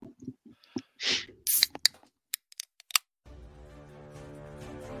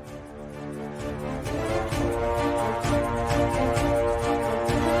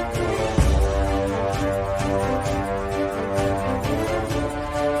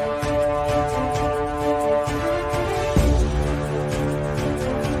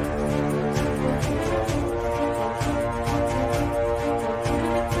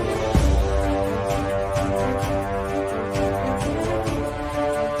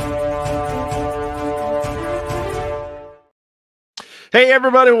Hey,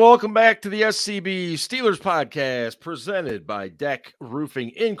 everybody, welcome back to the SCB Steelers podcast presented by Deck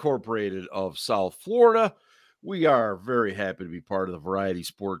Roofing Incorporated of South Florida. We are very happy to be part of the Variety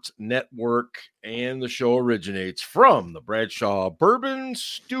Sports Network, and the show originates from the Bradshaw Bourbon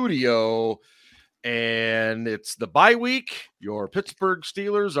Studio. And it's the bye week. Your Pittsburgh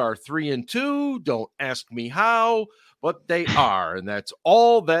Steelers are 3-2. Don't ask me how, but they are, and that's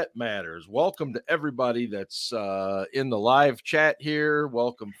all that matters. Welcome to everybody that's in the live chat here.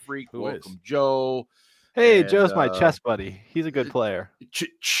 Welcome, Freak. Welcome, Joe. Hey, Joe's my chess buddy. He's a good player.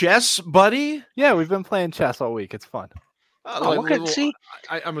 Chess buddy? Yeah, we've been playing chess all week. It's fun.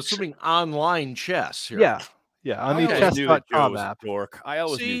 I'm assuming online chess here. Yeah, on the chess.com app. Dork. I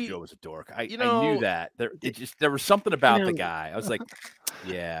always knew Joe was a dork. I knew that. There was something about the guy. I was like,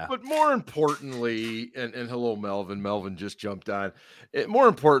 yeah. But more importantly, and hello, Melvin. Melvin just jumped on. More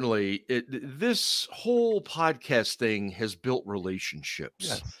importantly, this whole podcast thing has built relationships.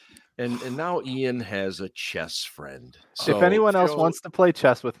 Yes. And now Ian has a chess friend. So, if anyone else wants to play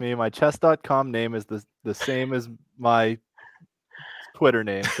chess with me, my chess.com name is the same as my Twitter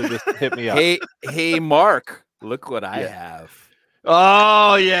name. So just hit me up. Hey, Mark. Look what I have.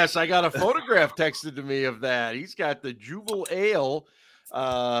 Oh, yes. I got a photograph texted to me of that. He's got the Jubal Ale.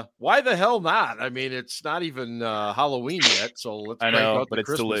 Why the hell not? I mean, it's not even Halloween yet, so let's I know, out but the it's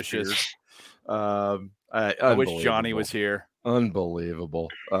Christmas delicious. I wish Johnny was here. Unbelievable.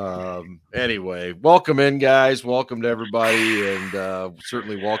 Anyway, welcome in, guys. Welcome to everybody, and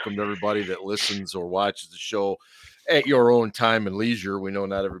certainly welcome to everybody that listens or watches the show at your own time and leisure. We know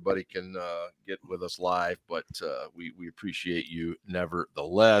not everybody can get with us live, but we appreciate you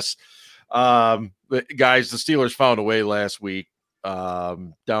nevertheless. But guys, the Steelers found a way last week,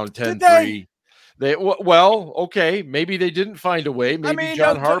 down 10-3. Okay, maybe they didn't find a way. Maybe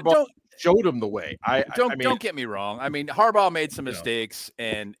John Harbaugh showed them the way. Don't get me wrong. I mean, Harbaugh made some mistakes,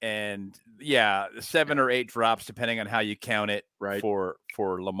 and 7 or 8 drops, depending on how you count it, right, for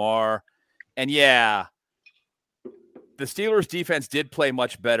Lamar. And the Steelers defense did play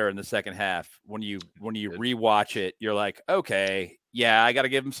much better in the second half. When you rewatch it, you're like, okay, yeah, I got to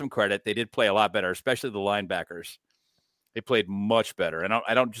give them some credit. They did play a lot better, especially the linebackers. They played much better. And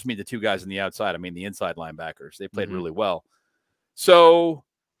I don't just mean the two guys on the outside. I mean the inside linebackers. They played really well. So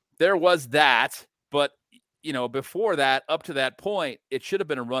there was that. But, before that, up to that point, it should have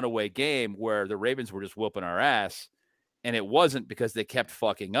been a runaway game where the Ravens were just whooping our ass. And it wasn't, because they kept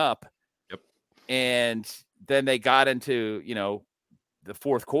fucking up. Yep. And then they got into, the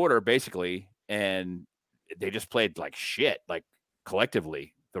fourth quarter, basically, and they just played like shit, like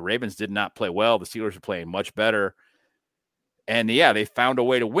collectively. The Ravens did not play well. The Steelers were playing much better. And, they found a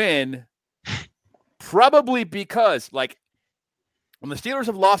way to win, probably because, like, when the Steelers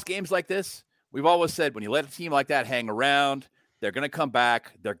have lost games like this, we've always said when you let a team like that hang around, they're going to come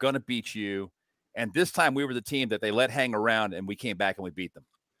back, they're going to beat you. And this time we were the team that they let hang around, and we came back and we beat them.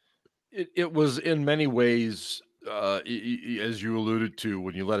 It was in many ways, as you alluded to,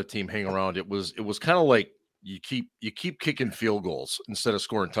 when you let a team hang around, it was kind of like you keep kicking field goals instead of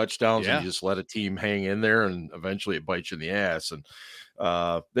scoring touchdowns, and you just let a team hang in there, and eventually it bites you in the ass. And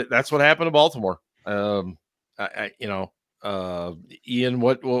that's what happened to Baltimore. Ian,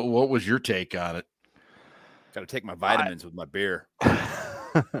 what was your take on it? Got to take my vitamins with my beer.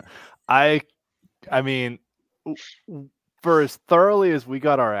 I mean, for as thoroughly as we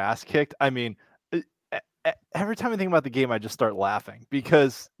got our ass kicked, I mean, every time I think about the game, I just start laughing,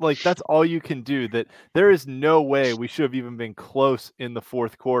 because that's all you can do. That there is no way we should have even been close in the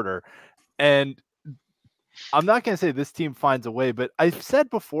fourth quarter. And I'm not going to say this team finds a way, but I've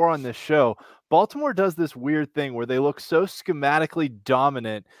said before on this show, Baltimore does this weird thing where they look so schematically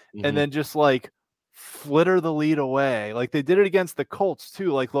dominant and then just flitter the lead away. Like they did it against the Colts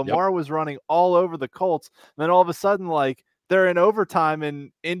too. Like Lamar was running all over the Colts. And then all of a sudden, they're in overtime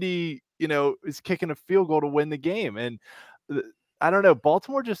and Indy, is kicking a field goal to win the game. And I don't know,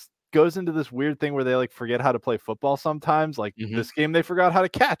 Baltimore just goes into this weird thing where they forget how to play football sometimes. This game, they forgot how to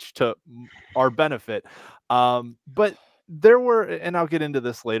catch to our benefit. But there were, and I'll get into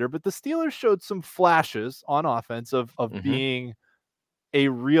this later, but the Steelers showed some flashes on offense of being a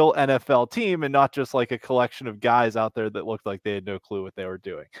real NFL team and not just a collection of guys out there that looked like they had no clue what they were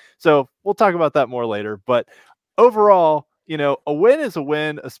doing. So we'll talk about that more later. But overall, a win is a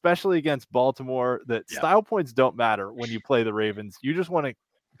win, especially against Baltimore. That style points don't matter when you play the Ravens. You just want to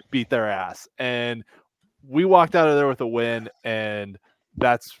beat their ass. And we walked out of there with a win, and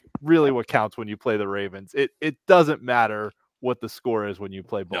that's really what counts when you play the Ravens. It doesn't matter what the score is when you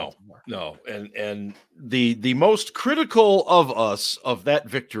play Baltimore. No. And the most critical of us of that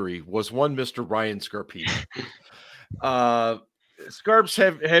victory was one Mr. Ryan Scarpino. Scarps,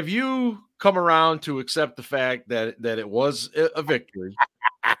 have you come around to accept the fact that it was a victory,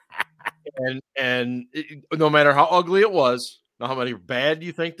 and no matter how ugly it was, no how many bad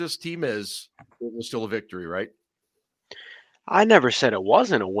you think this team is, it was still a victory, right? I never said it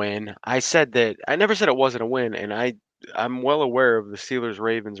wasn't a win. I never said it wasn't a win, and I'm well aware of the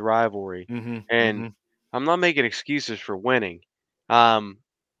Steelers-Ravens rivalry, and I'm not making excuses for winning.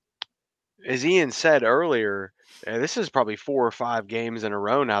 As Ian said earlier, this is probably 4 or 5 games in a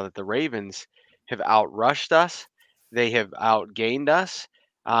row now that the Ravens have outrushed us. They have outgained us,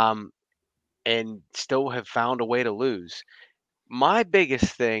 and still have found a way to lose. My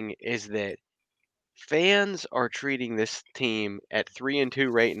biggest thing is that fans are treating this team at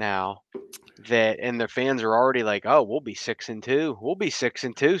 3-2 right now. And the fans are already like, "Oh, we'll be 6-2. We'll be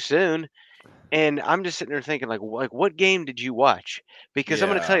 6-2 soon." And I'm just sitting there thinking, like, what game did you watch? Because I'm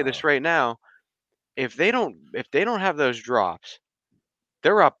going to tell you this right now: if they don't have those drops,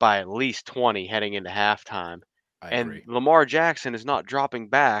 they're up by at least 20 heading into halftime. I And agree. Lamar Jackson is not dropping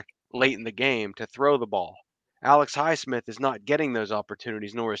back late in the game to throw the ball. Alex Highsmith is not getting those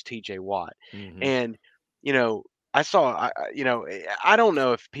opportunities, nor is TJ Watt. And, I saw, I don't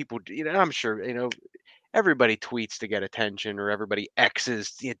know if people, I'm sure, everybody tweets to get attention, or everybody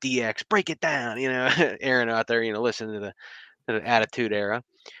X's, DX, break it down, Aaron out there, listening to the Attitude Era.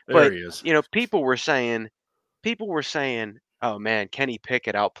 There But, he is. people were saying, "Oh man, Kenny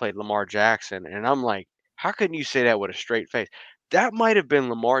Pickett outplayed Lamar Jackson," and I'm like, "How can you say that with a straight face?" That might have been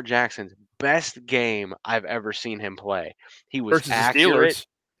Lamar Jackson's best game I've ever seen him play. He was Versus accurate.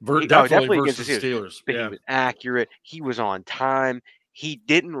 the Steelers. Definitely Against versus the the Steelers. Steelers. But Yeah. he was accurate. He was on time. He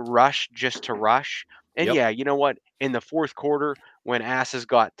didn't rush just to rush. And Yep. yeah, you know what? In the fourth quarter, when asses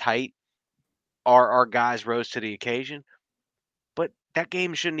got tight, our guys rose to the occasion. But that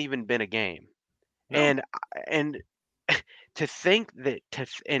game shouldn't even been a game. No. And to think that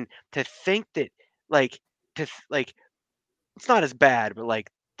like it's not as bad, but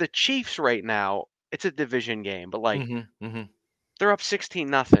like the Chiefs right now, it's a division game, but like they're up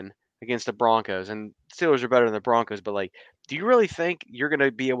 16-0 against the Broncos, and Steelers are better than the Broncos. But like, do you really think you're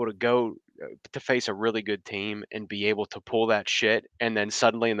gonna be able to go to face a really good team and be able to pull that shit, and then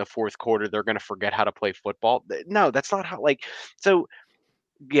suddenly in the fourth quarter they're gonna forget how to play football? No, that's not how. So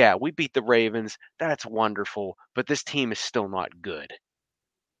yeah, we beat the Ravens. That's wonderful, but this team is still not good.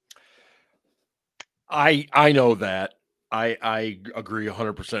 I know that. I agree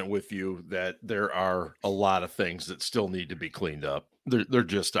 100% with you that there are a lot of things that still need to be cleaned up. There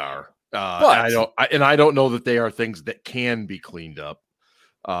just are. And I don't know that they are things that can be cleaned up.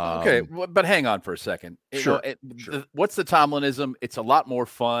 Okay, but hang on for a second. Sure. What's the Tomlinism? It's a lot more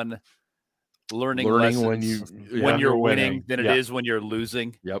fun learning lessons when you're winning than it is when you're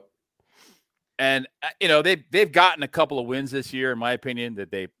losing. Yep. And they've gotten a couple of wins this year, in my opinion,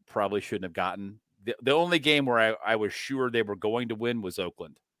 that they probably shouldn't have gotten. The only game where I was sure they were going to win was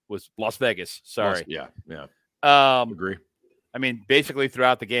Las Vegas. Sorry. Yeah. Agree. I mean, basically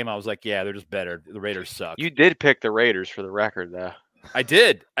throughout the game, I was like, yeah, they're just better. The Raiders suck. You did pick the Raiders for the record, though. I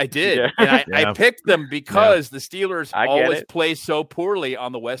did. Yeah. And I picked them because the Steelers always play so poorly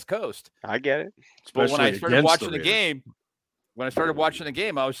on the West Coast. I get it. But when I started watching the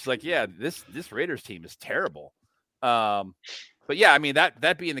game, I was just like, yeah, this Raiders team is terrible. But yeah, I mean,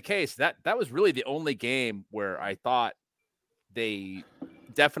 that being the case, that was really the only game where I thought they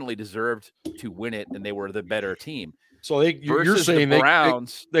definitely deserved to win it, and they were the better team. So you're saying the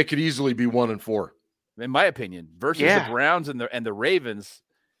Browns, they could easily be 1-4, in my opinion, versus the Browns and the Ravens.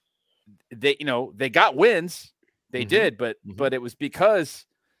 They got wins, they did, but it was because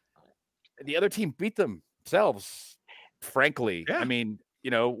the other team beat themselves. Frankly, I mean,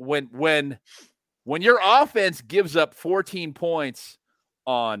 when your offense gives up 14 points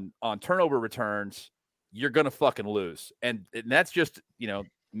on turnover returns, you're going to fucking lose. And that's just,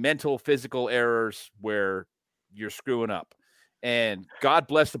 mental, physical errors where you're screwing up. And God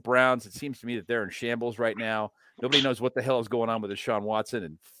bless the Browns. It seems to me that they're in shambles right now. Nobody knows what the hell is going on with Deshaun Watson,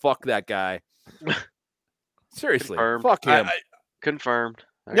 and fuck that guy. Seriously, fuck him. Confirmed.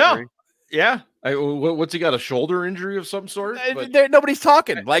 Yeah. What's he got? A shoulder injury of some sort? Nobody's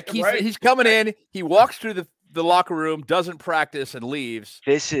talking. Like he's coming in. He walks through the locker room, doesn't practice, and leaves.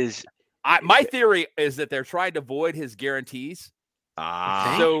 My theory is that they're trying to void his guarantees,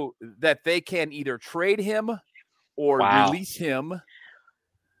 so that they can either trade him or release him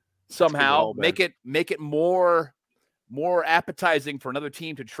somehow. Make it more appetizing for another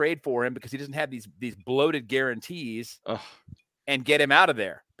team to trade for him because he doesn't have these bloated guarantees. And get him out of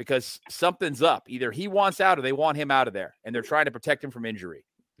there because something's up. Either he wants out or they want him out of there, and they're trying to protect him from injury.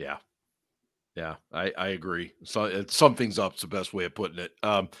 Yeah. Yeah, I agree. So something's up's the best way of putting it.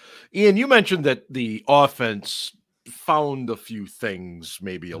 Ian, you mentioned that the offense found a few things,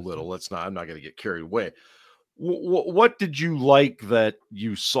 maybe a little. I'm not going to get carried away. What did you like that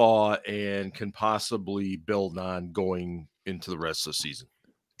you saw and can possibly build on going into the rest of the season?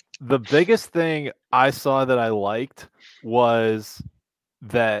 The biggest thing I saw that I liked was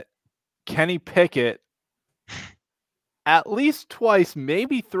that Kenny Pickett at least twice,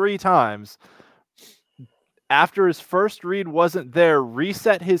 maybe 3 times, after his first read wasn't there,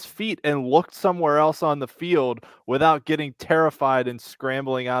 reset his feet and looked somewhere else on the field without getting terrified and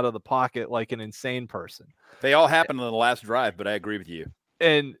scrambling out of the pocket like an insane person. They all happened on the last drive, but I agree with you.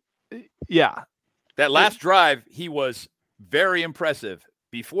 And yeah, that last drive, he was very impressive.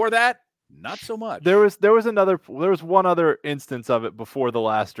 Before that, not so much. There was one other instance of it before the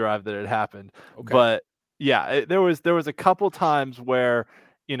last drive that had happened. Okay. But yeah, there was a couple times where,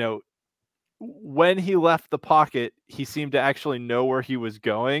 when he left the pocket, he seemed to actually know where he was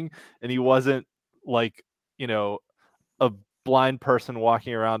going, and he wasn't like, a blind person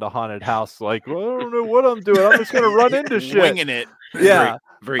walking around a haunted house like, well, I don't know what I'm doing. I'm just going to run into shit. Winging it. Yeah.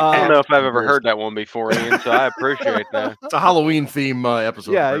 I don't know if I've ever heard that one before, Ian, so I appreciate that. It's a Halloween theme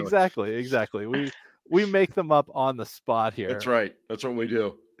episode. Yeah, apparently. Exactly. We make them up on the spot here. That's right. That's what we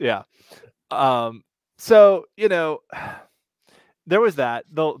do. Yeah. So, there was that.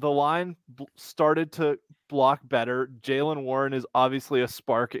 The line started to block better. Jaylen Warren is obviously a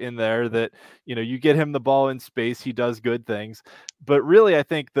spark in there that, you get him the ball in space, he does good things. But really, I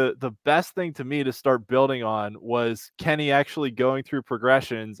think the best thing to me to start building on was Kenny actually going through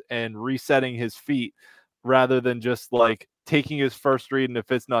progressions and resetting his feet rather than just like taking his first read and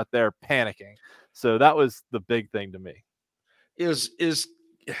if it's not there, panicking. So that was the big thing to me. Is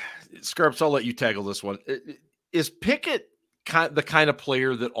Scarps, I'll let you tackle this one. Is Pickett the kind of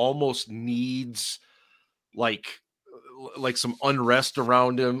player that almost needs like some unrest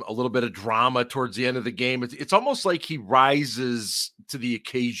around him, a little bit of drama towards the end of the game? It's almost like he rises to the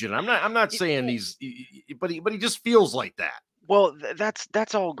occasion. I'm not saying but he just feels like that. Well,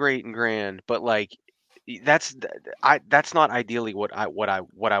 that's all great and grand, but like that's not ideally what I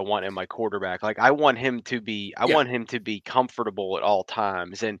want in my quarterback. Like I want him to be comfortable at all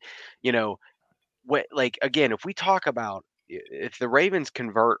times. And again, if we talk about if the Ravens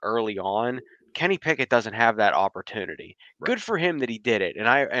convert early on, Kenny Pickett doesn't have that opportunity. Right. Good for him that he did it, and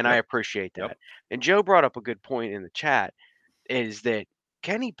I appreciate that. Yep. And Joe brought up a good point in the chat, is that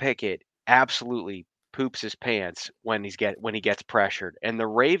Kenny Pickett absolutely poops his pants when he gets pressured, and the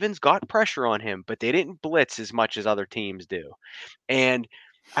Ravens got pressure on him, but they didn't blitz as much as other teams do. And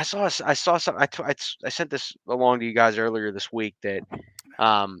I saw some. I sent this along to you guys earlier this week that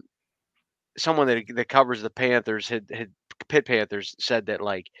someone that covers the Panthers had Pitt Panthers said that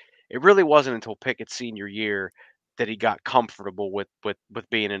like it really wasn't until Pickett's senior year that he got comfortable with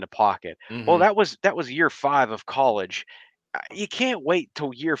being in the pocket. Mm-hmm. Well, that was year 5 of college. You can't wait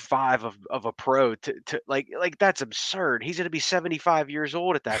till year 5 of a pro to like that's absurd. He's going to be 75 years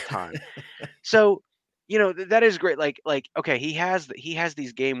old at that time. So, that is great. Like okay, he has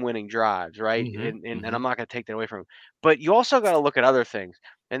these game-winning drives, right? Mm-hmm. And I'm not going to take that away from him. But you also got to look at other things.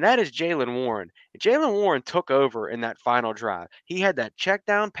 And that is Jaylen Warren. Jaylen Warren took over in that final drive. He had that check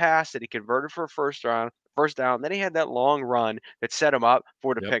down pass that he converted for a first down. Then he had that long run that set him up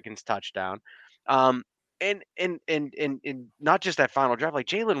for the Pickens touchdown. And not just that final drive. Like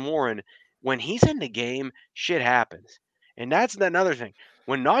Jaylen Warren, when he's in the game, shit happens. And that's another thing.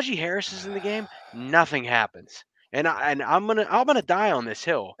 When Najee Harris is in the game, nothing happens. And I'm gonna die on this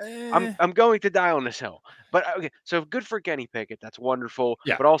hill. I'm going to die on this hill. But okay, so good for Kenny Pickett. That's wonderful.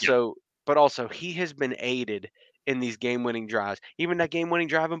 Yeah, but also he has been aided in these game-winning drives. Even that game-winning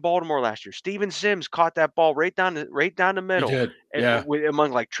drive in Baltimore last year. Steven Sims caught that ball right down the middle. He did. Yeah.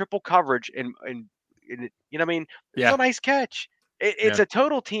 Among like triple coverage and what I mean? It's a nice catch. It's a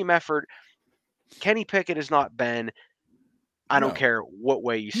total team effort. Kenny Pickett has not been. I don't care what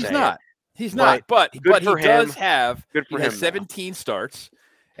way you say it. He's not, but he does have 17 starts,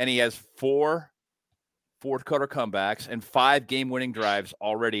 and he has 4 fourth-quarter comebacks and 5 game-winning drives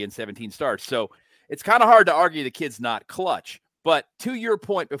already in 17 starts. So it's kind of hard to argue the kid's not clutch. But to your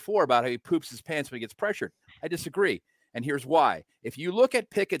point before about how he poops his pants when he gets pressured, I disagree. And here's why. If you look at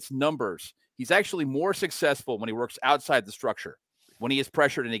Pickett's numbers, he's actually more successful when he works outside the structure. When he is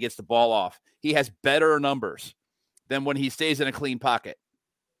pressured and he gets the ball off, he has better numbers than when he stays in a clean pocket.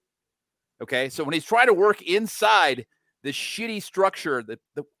 Okay, so when he's trying to work inside the shitty structure,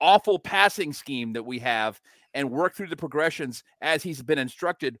 the awful passing scheme that we have, and work through the progressions as he's been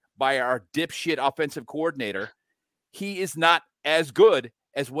instructed by our dipshit offensive coordinator, he is not as good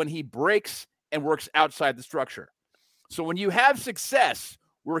as when he breaks and works outside the structure. So when you have success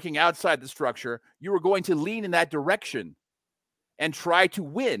working outside the structure, you are going to lean in that direction and try to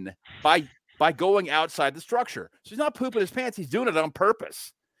win by going outside the structure. So he's not pooping his pants. He's doing it on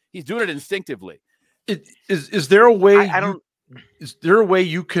purpose. He's doing it instinctively. Is there a way Is there a way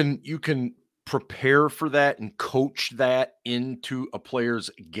you can prepare for that and coach that into a player's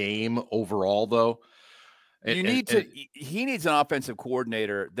game overall, though? He needs an offensive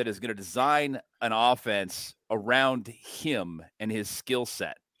coordinator that is going to design an offense around him and his skill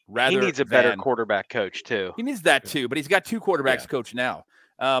set. He needs a better quarterback coach too. He needs that too, but he's got 2 quarterbacks coach now.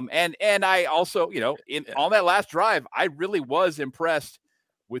 And I also, on that last drive, I really was impressed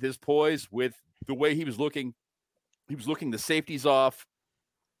with his poise, with the way he was looking. He was looking the safeties off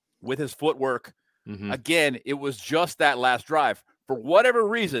with his footwork. Mm-hmm. Again, it was just that last drive. For whatever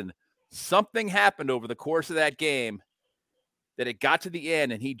reason, something happened over the course of that game that it got to the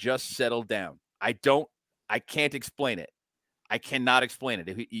end and he just settled down. I can't explain it. I cannot explain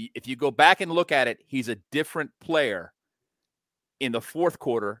it. If you go back and look at it, he's a different player in the fourth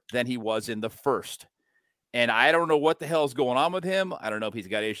quarter than he was in the first. And I don't know what the hell is going on with him. I don't know if he's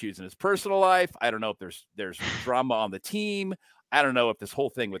got issues in his personal life. I don't know if there's drama on the team. I don't know if this whole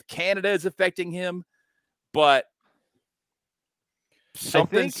thing with Canada is affecting him, but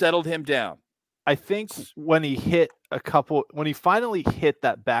something settled him down. I think when he finally hit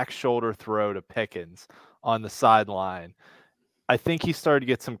that back shoulder throw to Pickens on the sideline, I think he started to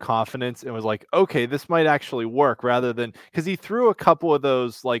get some confidence and was like, okay, this might actually work, rather than, because he threw a couple of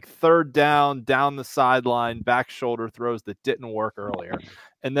those like third down the sideline back shoulder throws that didn't work earlier.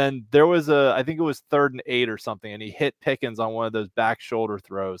 And then there was I think it was 3rd and 8 or something, and he hit Pickens on one of those back shoulder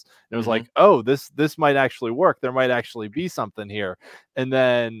throws. And it was like, oh, this might actually work. There might actually be something here. And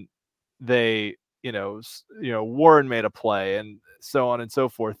then they, Warren made a play and so on and so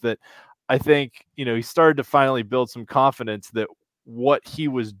forth, that I think, he started to finally build some confidence that what he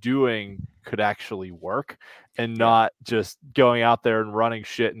was doing could actually work, and not just going out there and running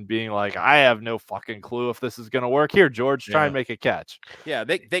shit and being like, I have no fucking clue if this is going to work. Here, George, try and make a catch. Yeah,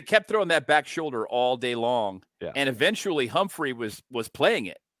 they kept throwing that back shoulder all day long. Yeah. And eventually Humphrey was playing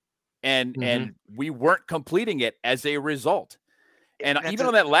it. And we weren't completing it as a result. And even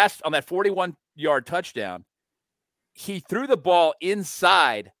on that 41-yard touchdown, he threw the ball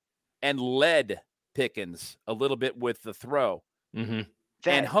inside and led Pickens a little bit with the throw. Mm-hmm.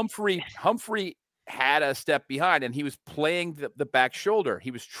 And Humphrey had a step behind, and he was playing the back shoulder. He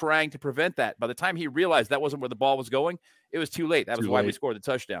was trying to prevent that. By the time he realized that wasn't where the ball was going, it was too late. That was why we scored the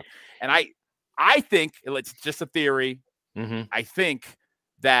touchdown. And I think, it's just a theory, I think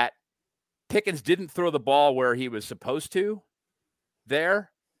that Pickens didn't throw the ball where he was supposed to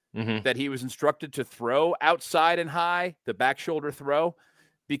there, that he was instructed to throw outside and high, the back shoulder throw,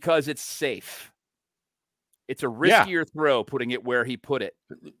 because it's safe. It's a riskier throw putting it where he put it.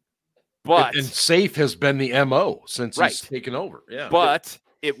 But and safe has been the MO since he's taken over. Yeah. But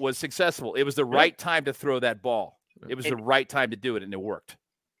it was successful. It was the right time to throw that ball. It was the right time to do it, and it worked.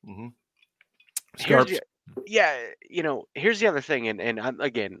 Mm-hmm. Here's the other thing, and I'm,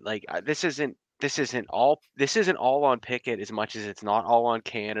 again, like, this isn't all on Pickett as much as it's not all on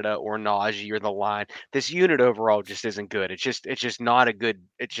Canada or Najee or the line. This unit overall just isn't good. It's just not a good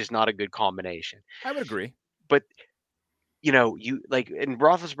combination. I would agree. But you like, and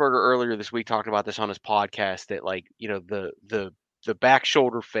Roethlisberger earlier this week talked about this on his podcast, that like, the back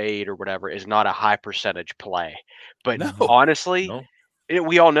shoulder fade or whatever is not a high percentage play. But honestly,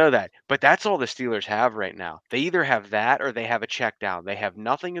 we all know that. But that's all the Steelers have right now. They either have that or they have a check down. They have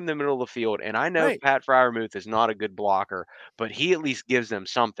nothing in the middle of the field. And I know Pat Freiermuth is not a good blocker, but he at least gives them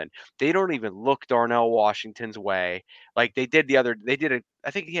something. They don't even look Darnell Washington's way like they did I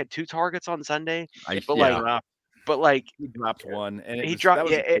think he had 2 targets on Sunday. He dropped one, and he dropped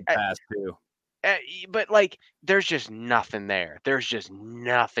a good pass too. But like, there's just nothing there. So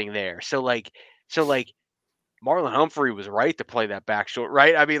Marlon Humphrey was right to play that back short,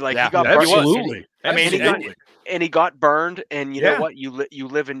 right? I mean, like, he got absolutely. I mean, he got burned, and you know what? You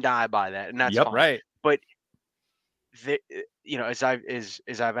live and die by that, and that's fine. Right. But as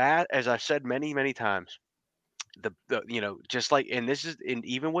I've said many times, just like, and this is, and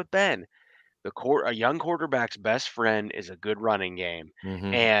even with Ben, a young quarterback's best friend is a good running game,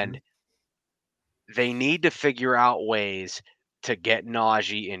 and they need to figure out ways to get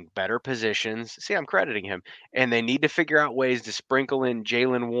Najee in better positions. See, I'm crediting him. And they need to figure out ways to sprinkle in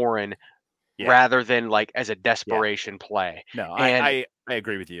Jaylen Warren rather than like as a desperation play. No, I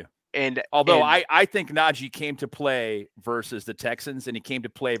agree with you. And although I think Najee came to play versus the Texans, and he came to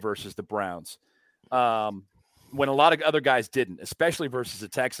play versus the Browns, when a lot of other guys didn't, especially versus the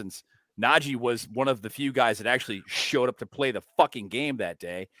Texans, Najee was one of the few guys that actually showed up to play the fucking game that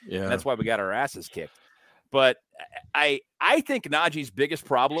day. Yeah. And that's why we got our asses kicked. But I think Najee's biggest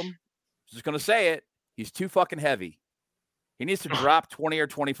problem, just going to say it, he's too fucking heavy. He needs to drop 20 or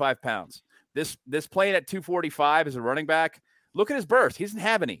 25 pounds. This playing at 245 as a running back, look at his burst. He doesn't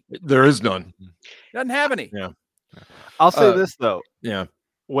have any. There is none. He doesn't have any. Yeah. I'll say this, though. Yeah.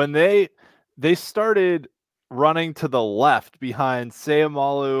 When they started running to the left behind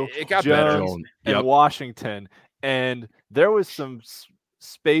Sayamalu, It got Jones, better. and Washington, and there was some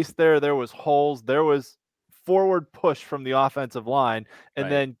space there. There was holes. There was forward push from the offensive line,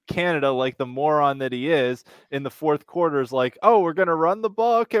 and then Canada, like the moron that he is, in the fourth quarter is like, oh, we're going to run the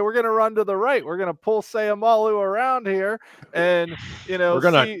ball. Okay, we're going to run to the right. We're going to pull Sayamalu around here, and we're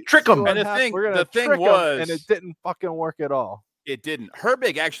going to trick him. And the thing was, and it didn't fucking work at all. It didn't.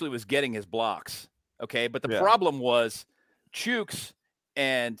 Herbig actually was getting his blocks. Okay, but the problem was Chooks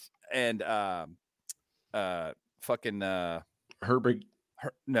and fucking Herbig.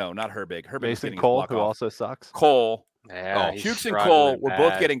 No, not Herbig. Herbig Mason Cole, who also sucks. Cole. Yeah, Chooks and Cole were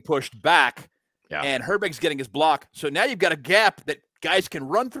both getting pushed back, and Herbig's getting his block. So now you've got a gap that guys can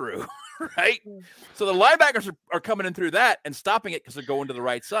run through, right? So the linebackers are coming in through that and stopping it because they're going to the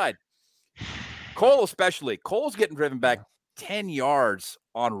right side. Cole especially. Cole's getting driven back 10 yards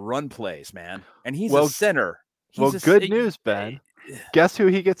on run plays, man. And he's a center. Good news, Ben. Guess who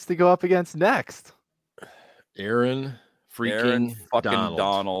he gets to go up against next? Aaron fucking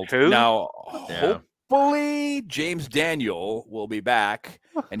Donald. Who? Now, hopefully James Daniel will be back,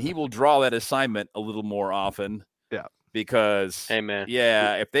 and he will draw that assignment a little more often. Yeah. Because,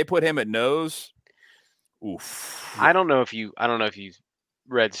 if they put him at nose, oof. I don't know if you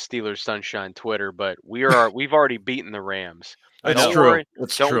read Steelers Sunshine Twitter, but we've already beaten the Rams. That's true.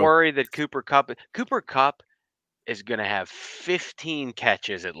 Don't worry that Cooper Kupp is going to have 15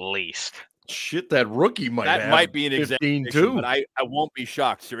 catches at least. Shit, that rookie might be an 15 exaggeration, too. but I won't be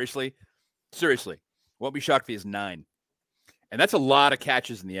shocked. Seriously, won't be shocked if he has 9, and that's a lot of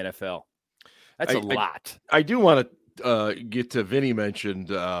catches in the NFL. That's a lot. I do want to get to Vinny mentioned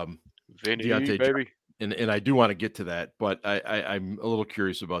Vinny, Deontay, baby, and I do want to get to that, but I'm a little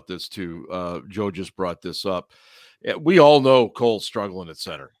curious about this too. Joe just brought this up. We all know Cole's struggling at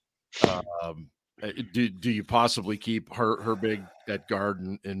center. Do you possibly keep Herbig at guard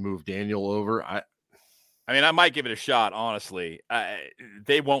and move Daniel over? I mean, I might give it a shot. Honestly,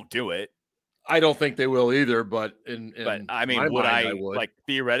 they won't do it. I don't think they will either. But I mean, would I like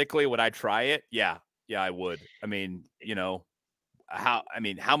theoretically? Would I try it? Yeah, I would. I mean,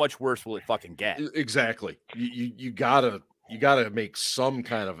 how much worse will it fucking get? Exactly. You gotta make some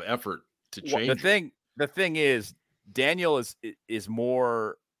kind of effort to change. The thing is, Daniel is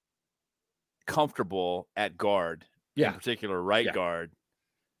more comfortable at guard, in particular right guard,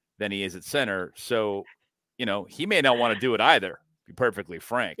 than he is at center. So, he may not want to do it either, to be perfectly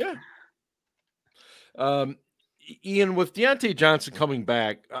frank. Yeah. Ian, with Deontay Johnson coming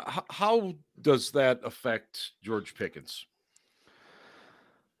back, how does that affect George Pickens?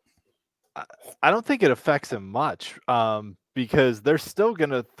 I don't think it affects him much because they're still going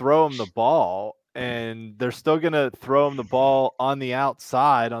to throw him the ball, and they're still going to throw him the ball on the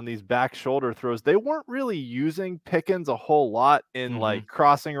outside on these back shoulder throws. They weren't really using Pickens a whole lot in like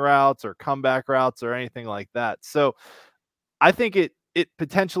crossing routes or comeback routes or anything like that. So I think it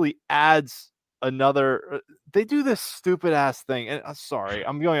potentially adds another. They do this stupid ass thing, and sorry,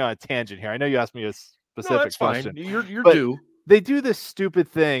 I'm going on a tangent here. I know you asked me a specific question. You're due. They do this stupid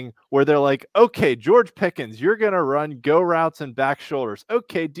thing where they're like, okay, George Pickens, you're going to run go routes and back shoulders.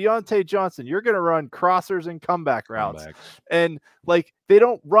 Okay, Deontay Johnson, you're going to run crossers and comeback routes. And like, they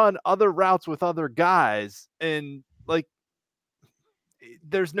don't run other routes with other guys. And like,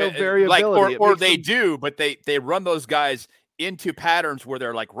 there's no variability. Or they do, but they run those guys into patterns where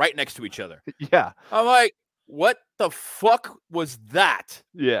they're like right next to each other. Yeah. I'm like, what the fuck was that?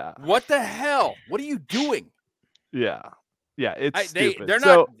 Yeah. What the hell? What are you doing? Yeah. Yeah, it's stupid. They're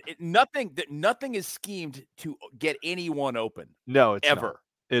not nothing is schemed to get anyone open. No, it's ever.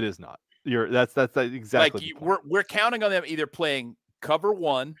 Not. It is not. That's exactly like we're counting on them either playing cover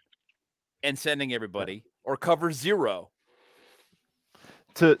 1 and sending everybody or cover 0.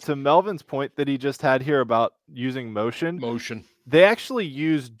 To Melvin's point that he just had here about using motion. They actually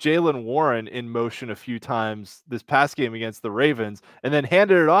used Jaylen Warren in motion a few times this past game against the Ravens and then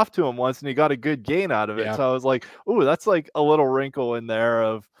handed it off to him once, and he got a good gain out of it. Yeah. So I was like, ooh, that's like a little wrinkle in there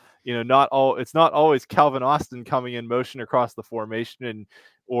of, it's not always Calvin Austin coming in motion across the formation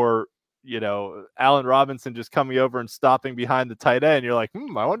or Allen Robinson just coming over and stopping behind the tight end. You're like,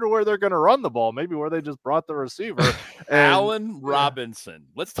 I wonder where they're going to run the ball. Maybe where they just brought the receiver. Allen Robinson.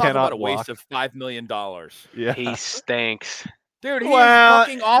 Let's talk about a waste walk. of $5 million. Yeah. He stinks. Dude, he is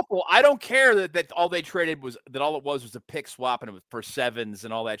fucking awful. I don't care that all they traded was a pick swap and it was for sevens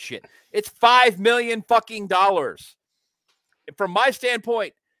and all that shit. It's $5 million fucking dollars. From my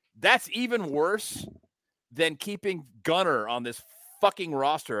standpoint, that's even worse than keeping Gunner on this fucking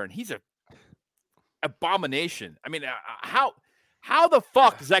roster, and he's a abomination. I mean, how the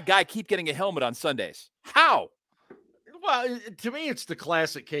fuck does that guy keep getting a helmet on Sundays? How? Well, to me, it's the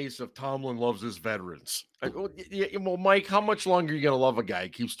classic case of Tomlin loves his veterans. Well, Mike, how much longer are you going to love a guy who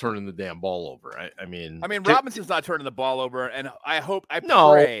keeps turning the damn ball over? I mean, Robinson's not turning the ball over, and I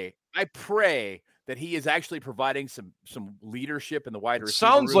pray that he is actually providing some leadership in the wide receiver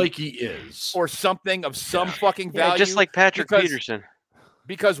sounds room, like he is, or something of some fucking value, just like Patrick Peterson.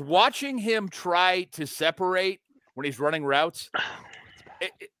 Because watching him try to separate when he's running routes,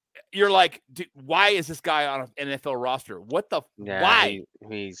 you're like, dude, why is this guy on an NFL roster? What the? Why?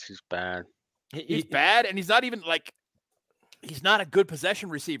 He's bad. He's bad, and he's not even like. He's not a good possession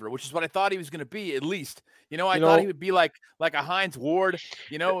receiver, which is what I thought he was going to be. At least, I thought he would be like a Hines Ward.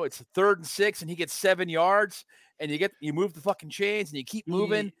 It's 3rd and 6, and he gets 7 yards, and you move the fucking chains, and you keep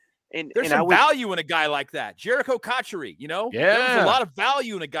moving. There's some value in a guy like that. Jericho Cotchery, there's a lot of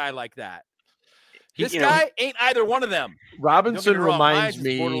value in a guy like that. This guy ain't either one of them. Robinson reminds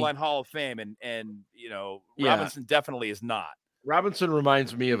me borderline Hall of Fame, and Robinson definitely is not. Robinson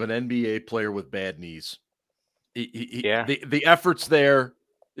reminds me of an NBA player with bad knees. The effort's there,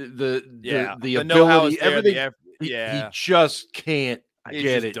 the ability, everything. He just can't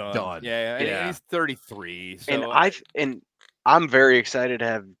get it done. And he's 33. So. And I'm very excited to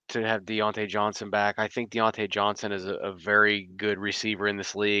have Deontay Johnson back. I think Deontay Johnson is a very good receiver in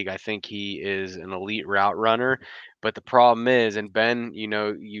this league. I think he is an elite route runner. But the problem is, and Ben,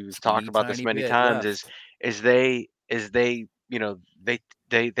 you've talked about this many times, is they have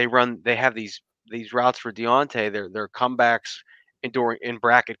these routes for Deontay. They're comebacks in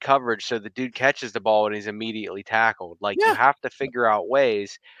bracket coverage, so the dude catches the ball and he's immediately tackled. You have to figure out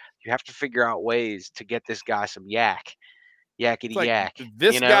ways. You have to figure out ways to get this guy some yakety yak.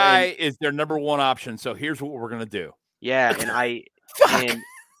 This guy is their number one option. So here's what we're gonna do. Yeah,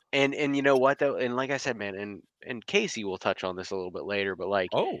 and you know what though, and like I said, man, and Casey will touch on this a little bit later, but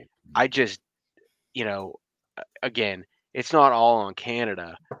I just, again, it's not all on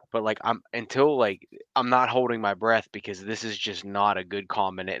Canada, but I'm not holding my breath because this is just not a good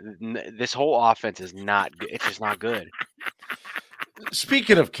combination. This whole offense is not good. It's just not good.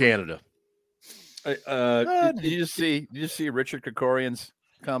 Speaking of Canada, did you see Richard Krikorian's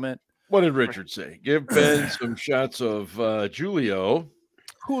comment? What did Richard say? Give Ben some shots of Julio,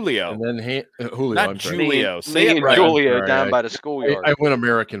 and then Julio. Not I'm sorry. Julio. Say it right. Julio down by the schoolyard. I went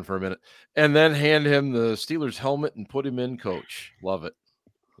American for a minute, and then hand him the Steelers helmet and put him in coach. Love it.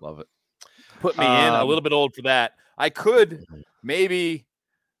 Put me in. A little bit old for that. I could maybe.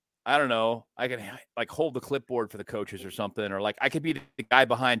 I don't know. I could hold the clipboard for the coaches or something, or I could be the guy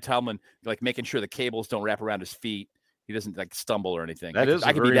behind Tomlin, making sure the cables don't wrap around his feet. He doesn't stumble or anything. I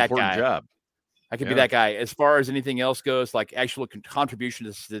could be that guy. Job. I could be that guy. As far as anything else goes, actual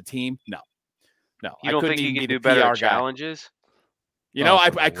contribution to the team, no. You don't think you can do better at challenges?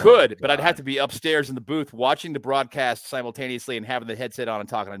 I could, but I'd have to be upstairs in the booth watching the broadcast simultaneously and having the headset on and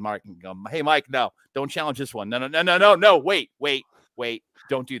talking to Mark and go, "Hey, Mike, no, don't challenge this one. No, wait.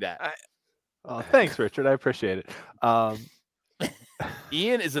 Don't do that." Thanks, Richard. I appreciate it.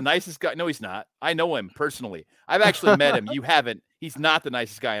 Ian is the nicest guy. No, he's not. I know him personally. I've actually met him. You haven't. He's not the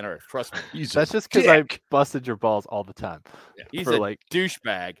nicest guy on earth. Trust me. That's just because I busted your balls all the time. Yeah, he's a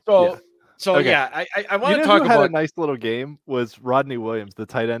douchebag. So okay. I want to talk about. Had a nice little game was Rodney Williams, the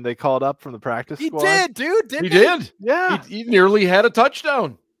tight end they called up from the practice squad. He did, dude. Didn't he? Did. Yeah. He nearly had a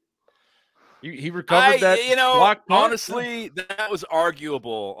touchdown. He recovered that. Block punt. Honestly, that was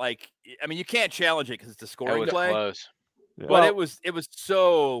arguable. You can't challenge it because it's a scoring play. Close. Yeah. But it was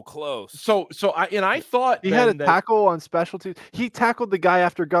so close. So I thought he had a tackle on special teams. He tackled the guy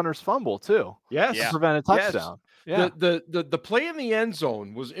after Gunner's fumble too. Yes, to prevent a touchdown. Yeah. The play in the end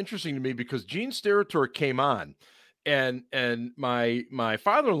zone was interesting to me because Gene Steratore came on, and my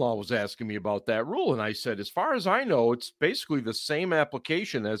father-in-law was asking me about that rule, and I said, as far as I know, it's basically the same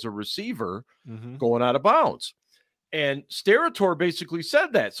application as a receiver going out of bounds. And Steratore basically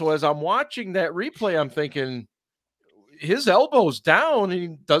said that. So as I'm watching that replay, I'm thinking, his elbow's down,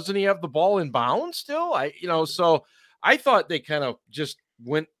 and doesn't he have the ball in bounds still? So I thought they kind of just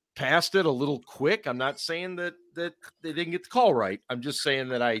went past it a little quick. I'm not saying that that they didn't get the call right. I'm just saying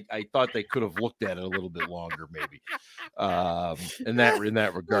that I thought they could have looked at it a little bit longer, maybe. In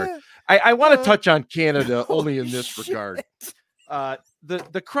that regard, I want to touch on Canada only in this regard.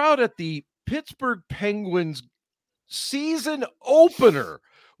 The crowd at the Pittsburgh Penguins season opener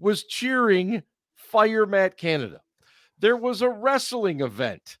was cheering Fire Matt Canada. There was a wrestling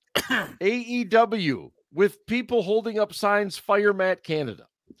event, AEW, with people holding up signs, Fire Matt Canada.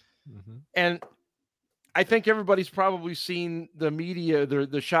 Mm-hmm. And I think everybody's probably seen the media,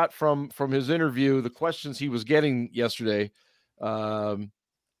 the shot from his interview, the questions he was getting yesterday. Scarps,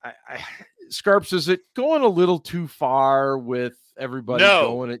 is it going a little too far with everybody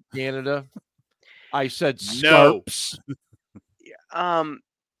going at Canada? I said Scarps.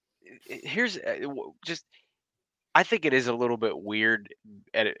 Here's just, I think it is a little bit weird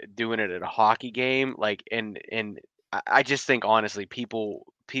at doing it at a hockey game. Like, and I just think honestly, people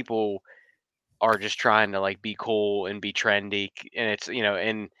are just trying to like be cool and be trendy, and it's, you know,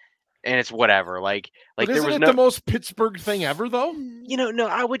 and it's whatever. Like there was the most Pittsburgh thing ever, though? You know, no,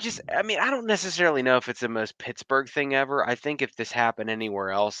 I don't necessarily know if it's the most Pittsburgh thing ever. I think if this happened anywhere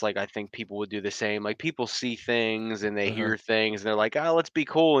else, like, I think people would do the same. Like, people see things and they hear things and they're like, oh, let's be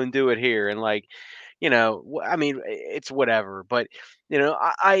cool and do it here. And like, you know, I mean, it's whatever. But, you know,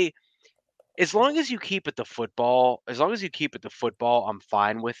 I as long as you keep it to football, I'm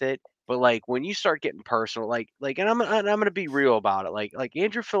fine with it. But like when you start getting personal, like, and I'm gonna be real about it. Like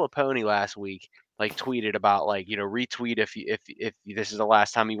Andrew Filipponi last week, like, tweeted about, like, you know, retweet if this is the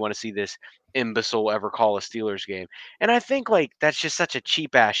last time you want to see this imbecile ever call a Steelers game. And I think like that's just such a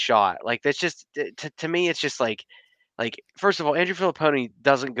cheap ass shot. Like, that's just to me, it's just like, first of all, Andrew Filipponi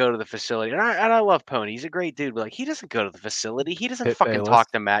doesn't go to the facility, and I love Pony. He's a great dude, but like, he doesn't go to the facility. He doesn't fucking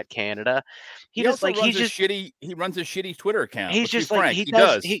talk to Matt Canada. He runs a shitty Twitter account. He's just like,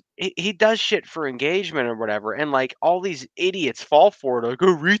 he does shit for engagement or whatever, and like all these idiots fall for it. Like,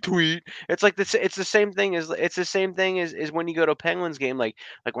 oh, retweet. It's like this. It's the same thing as when you go to a Penguins game. Like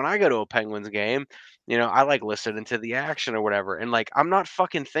when I go to a Penguins game, you know, I like listening to the action or whatever, and like I'm not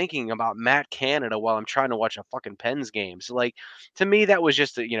fucking thinking about Matt Canada while I'm trying to watch a fucking Pens game. So like, to me, that was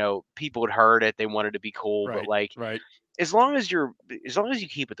just you know, people had heard it, they wanted to be cool, but like, as long as you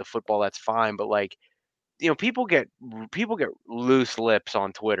keep it to football, that's fine. But like, you know, people get loose lips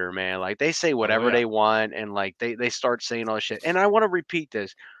on Twitter, man. Like, they say whatever they want, and like they start saying all this shit. And I want to repeat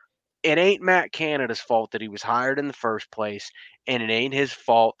this. It ain't Matt Canada's fault that he was hired in the first place, and it ain't his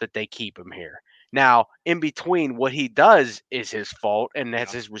fault that they keep him here. Now, in between, what he does is his fault, and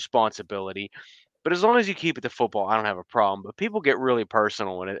that's his responsibility. But as long as you keep it to football, I don't have a problem. But people get really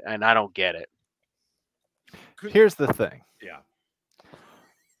personal with it, and I don't get it. Here's the thing. Yeah.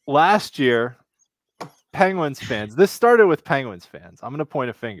 Last year, Penguins fans, this started with Penguins fans. I'm going to point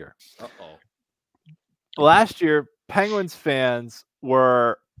a finger. Last year, Penguins fans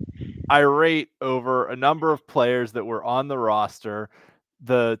were irate over a number of players that were on the roster.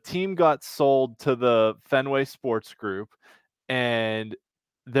 The team got sold to the Fenway Sports Group, and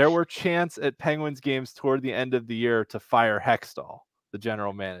there were chants at Penguins games toward the end of the year to fire Hextall, the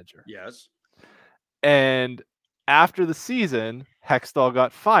general manager. Yes. And after the season, Hextall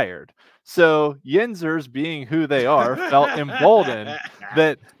got fired. So Yinzers, being who they are, felt emboldened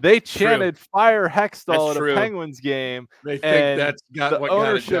that they chanted "Fire Hextall" at a Penguins game. They think that's got the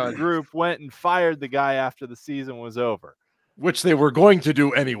ownership group went and fired the guy after the season was over, which they were going to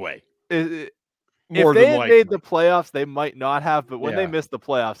do anyway. If they had made the playoffs, they might not have, but when they missed the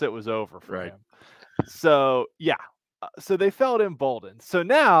playoffs, it was over for him. So so they felt emboldened. So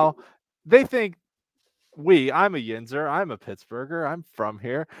now they think, I'm a Yinzer, I'm a Pittsburgher, I'm from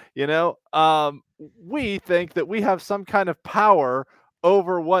here, you know, we think that we have some kind of power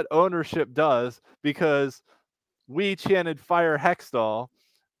over what ownership does because we chanted "Fire Hextall."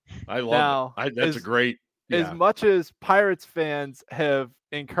 I love it. That's a great. As much as Pirates fans have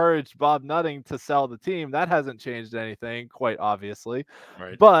encouraged Bob Nutting to sell the team, that hasn't changed anything, quite obviously.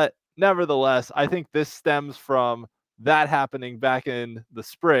 Right. But nevertheless, I think this stems from that happening back in the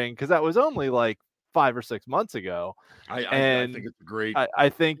spring, because that was only like 5 or 6 months ago. I think it's great. I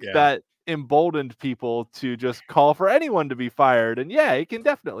think that emboldened people to just call for anyone to be fired, and it can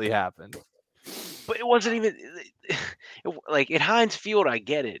definitely happen. But it wasn't even like at Heinz Field. I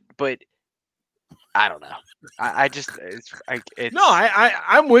get it, but I don't know. I'm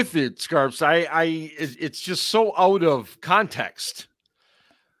with it, Scarps. It's just so out of context,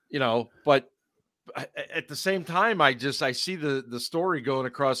 you know. But at the same time, I see the story going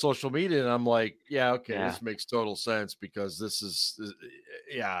across social media, and I'm like, this makes total sense, because this is,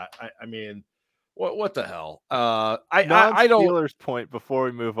 I mean, what the hell? I don't. Steelers point before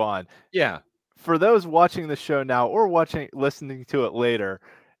we move on. Yeah, for those watching the show now or listening to it later,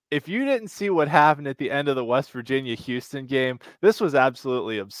 if you didn't see what happened at the end of the West Virginia-Houston game, this was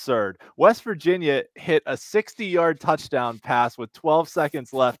absolutely absurd. West Virginia hit a 60-yard touchdown pass with 12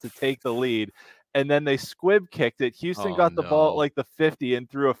 seconds left to take the lead, and then they squib kicked it. Houston got the ball at like the 50 and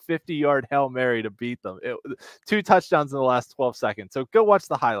threw a 50-yard Hail Mary to beat them. 2 touchdowns in the last 12 seconds. So go watch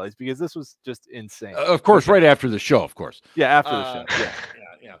the highlights because this was just insane. Of course, right after the show, of course. Yeah, after the show.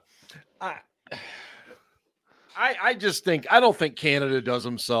 Yeah. I just think I don't think Canada does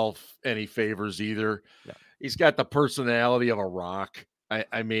himself any favors either. No. He's got the personality of a rock.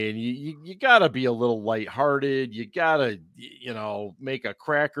 I mean, you got to be a little lighthearted. You got to, make a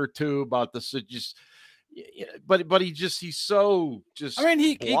crack or two about the just. But he's so just. I mean,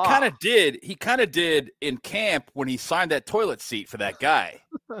 he kind of did. He kind of did in camp when he signed that toilet seat for that guy.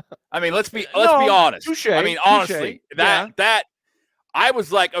 I mean, let's be honest. Touché, I mean, honestly, that I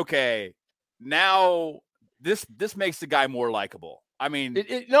was like, okay, now this makes the guy more likable. I mean,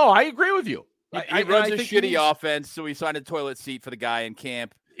 no, I agree with you. He runs a shitty offense, so he signed a toilet seat for the guy in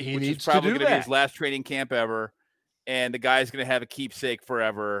camp. He which needs is probably to do going to be that. his last training camp ever, and the guy's going to have a keepsake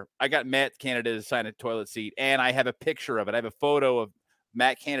forever. I got Matt Canada to sign a toilet seat, and I have a picture of it. I have a photo of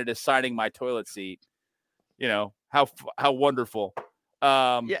Matt Canada signing my toilet seat. How wonderful. But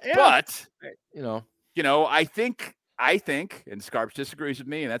I think, and Scarps disagrees with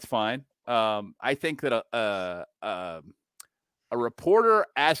me, and that's fine. I think that a reporter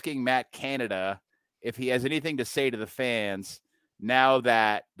asking Matt Canada if he has anything to say to the fans now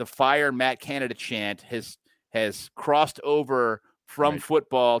that the Fire Matt Canada chant has crossed over from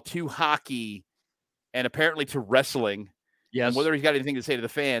football to hockey and apparently to wrestling. Yes. And whether he's got anything to say to the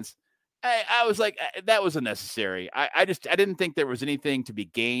fans, I was like, that was unnecessary. I didn't think there was anything to be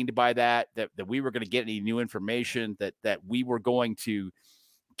gained by that we were going to get any new information, that we were going to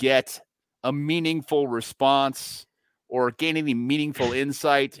get a meaningful response or gain any meaningful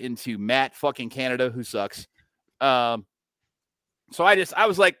insight into Matt fucking Canada, who sucks. So I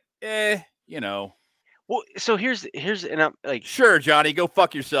was like, Well, so here's and I'm like, sure, Johnny, go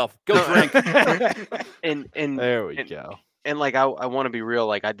fuck yourself. Go drink. and there we go. And like I want to be real.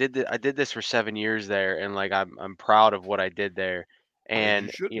 Like I did this for 7 years there, and like I'm proud of what I did there.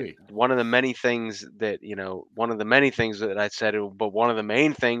 And one of the many things that I said, but one of the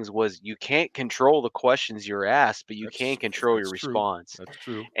main things was you can't control the questions you're asked, but you can control your response. That's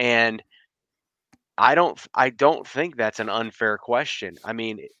true. And I don't think that's an unfair question. I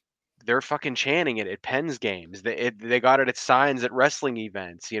mean, they're fucking chanting it at Penn's games. They got it at signs at wrestling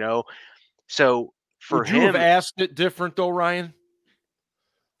events. So for would you have asked it different though, Ryan?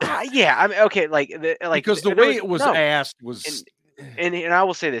 Yeah, I mean, okay, because the way it was asked was. And I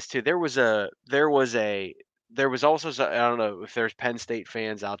will say this too. There was also, I don't know if there's Penn State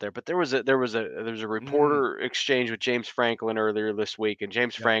fans out there, but there was a reporter exchange with James Franklin earlier this week, and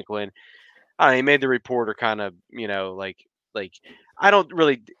James Franklin, he made the reporter kind of, like I don't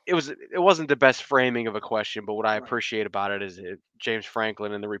really. It wasn't the best framing of a question, but what I appreciate about it is James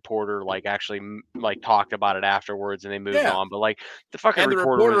Franklin and the reporter actually talked about it afterwards, and they moved on. But the fucking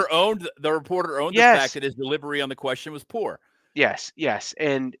reporter owned the fact that his delivery on the question was poor. Yes,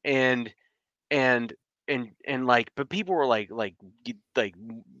 and but people were like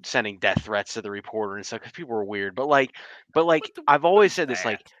sending death threats to the reporter and stuff because people were weird. But I've always said this,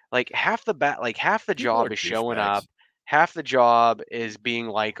 half the job is showing up, half the job is being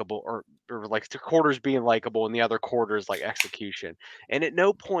likable, or the quarters being likable, and the other quarter is execution. And at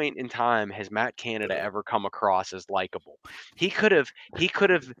no point in time has Matt Canada ever come across as likable. He could have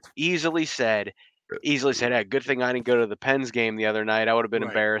easily said, hey, good thing I didn't go to the Pens game the other night. I would have been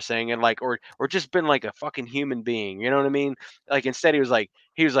embarrassing, and or just been like a fucking human being. You know what I mean? Instead he was like,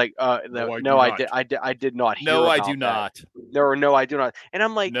 no, I did not hear no, I about do that. not. No, I do not. And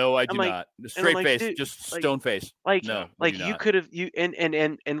I'm like, no, I do not. Straight face, dude, just stone face. No, you could have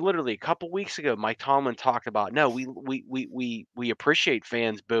and literally a couple weeks ago, Mike Tomlin talked about, no, we appreciate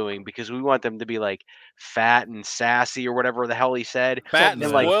fans booing because we want them to be fat and sassy or whatever the hell he said. Fat and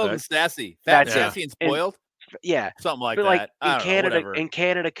spoiled and sassy. Fat, sassy, and spoiled. Yeah, something like that. In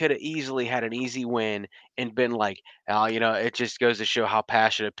Canada could have easily had an easy win and been it just goes to show how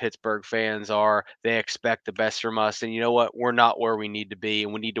passionate Pittsburgh fans are. They expect the best from us, and you know what? We're not where we need to be,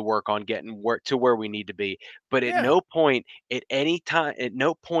 and we need to work on getting to where we need to be. But at no point,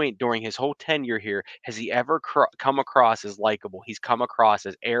 during his whole tenure here, has he ever come across as likable. He's come across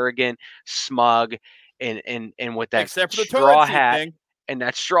as arrogant, smug, and with that except for the straw hat. Thing. And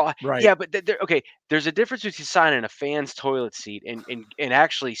that straw, right? Yeah, but there's a difference between signing a fan's toilet seat and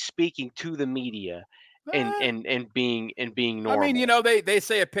actually speaking to the media and being normal. I mean, they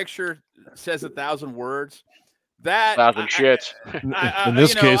say a picture says 1,000 words. That 1,000 shits. In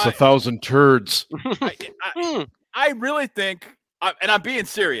this case, 1,000 turds. I really think, and I'm being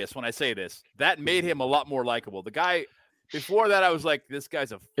serious when I say this, that made him a lot more likable. The guy before that, I was like, this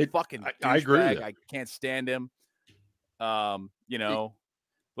guy's a fucking douchebag. I agree with that. I can't stand him.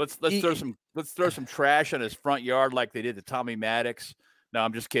 Let's throw some trash on his front yard like they did to Tommy Maddox. No,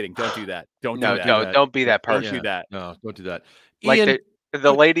 I'm just kidding. Don't do that. Don't do that. Don't be that person. Don't do that. No, don't do that. Like Ian,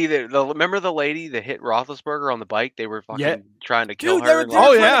 the lady remember the lady that hit Roethlisberger on the bike? They were fucking trying to kill Dude, her.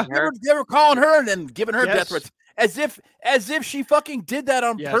 They were calling her and then giving her death threats as if she fucking did that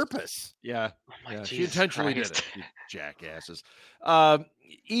on purpose. Yeah, Oh she intentionally did it. You jackasses.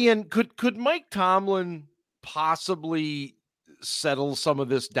 Ian, could Mike Tomlin possibly settle some of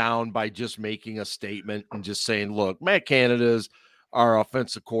this down by just making a statement and just saying, "Look, Matt Canada's our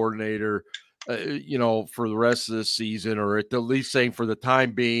offensive coordinator." For the rest of the season, or at the least saying for the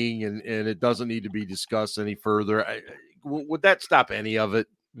time being, and it doesn't need to be discussed any further. Would that stop any of it?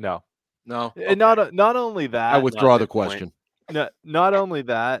 No. Okay. And not only that, I withdraw the question. Not only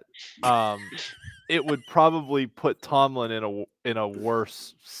that, it would probably put Tomlin in a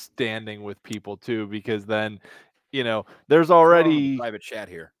worse standing with people too, because then, there's already private chat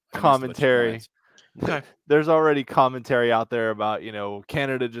here. Commentary. Okay. There's already commentary out there about,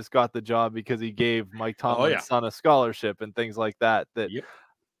 Canada just got the job because he gave Mike Tomlin's son a scholarship and things like that.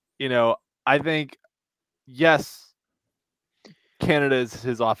 I think, yes, Canada is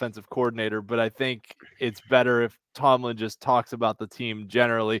his offensive coordinator, but I think it's better if Tomlin just talks about the team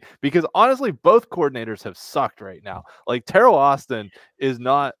generally, because honestly, both coordinators have sucked right now. Like Terrell Austin should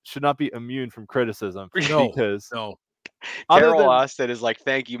not be immune from criticism. Terrell Austin is like,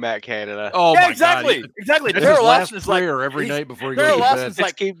 thank you, Matt Canada. Oh, yeah, my exactly. God. Exactly. That's Terrell his last Austin is like every night before he goes Terrell to bed. Austin's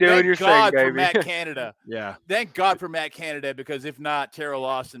like, keep doing your God thing, for baby. Matt Canada. Yeah. Thank God for Matt Canada, because if not, Terrell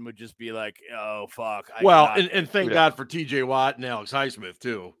Austin would just be like, oh fuck. And thank God for TJ Watt and Alex Highsmith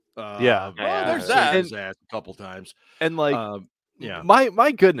too. There's that. His ass a couple times. And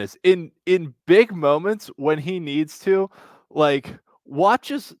my goodness, in big moments when he needs to, like, Watt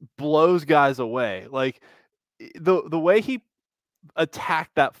just blows guys away. Like the way he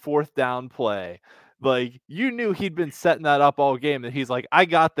attacked that fourth down play, like, you knew he'd been setting that up all game, and he's like, I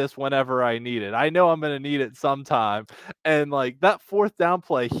got this whenever I need it. I know I'm going to need it sometime. And like that fourth down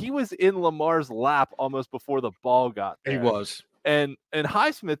play, he was in Lamar's lap almost before the ball got there. He was. And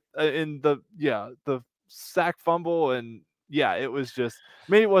Highsmith in the sack fumble, and it was just,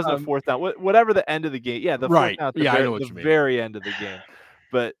 maybe it wasn't a fourth down, whatever the end of the game. Yeah, the fourth down at the very end of the game.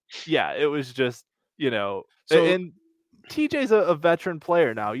 But it was just, and TJ's a veteran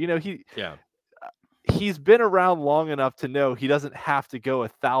player now. He's been around long enough to know he doesn't have to go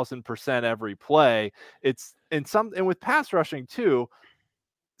 1,000% every play. And with pass rushing too,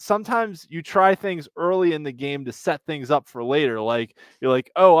 sometimes you try things early in the game to set things up for later. Like, you're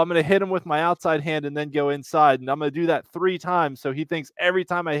like, oh, I'm going to hit him with my outside hand and then go inside. And I'm going to do that 3 times. So he thinks every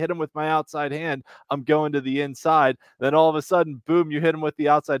time I hit him with my outside hand, I'm going to the inside. Then all of a sudden, boom, you hit him with the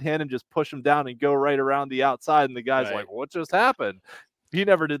outside hand and just push him down and go right around the outside. And the guy's like, what just happened? He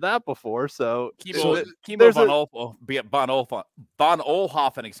never did that before. So Kimo von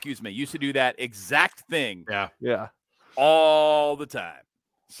Oelhoffen, used to do that exact thing. Yeah. All the time.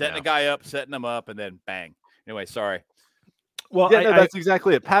 Setting a guy up, setting him up, and then bang. Anyway, sorry. Well, that's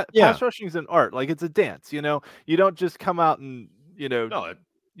exactly it. Pass rushing is an art. Like, it's a dance. You don't just come out and you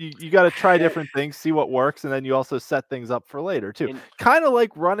got to try different things, see what works, and then you also set things up for later too. Kind of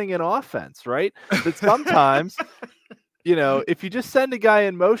like running an offense, right? That sometimes. If you just send a guy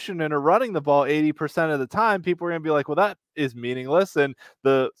in motion and are running the ball 80% of the time, people are going to be like, well, that is meaningless. And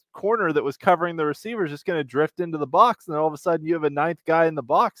the corner that was covering the receiver is just going to drift into the box. And then all of a sudden you have a 9th guy in the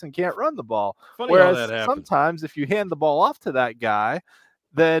box and can't run the ball. Whereas sometimes if you hand the ball off to that guy,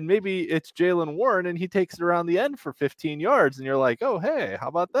 then maybe it's Jalen Warren and he takes it around the end for 15 yards. And you're like, oh, hey, how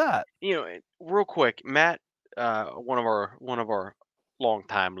about that? Real quick, Matt, one of our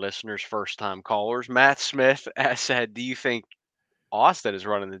long-time listeners, first-time callers, Matt Smith said, do you think Austin is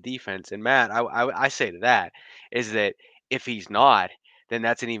running the defense? And Matt, I say to that is that if he's not, then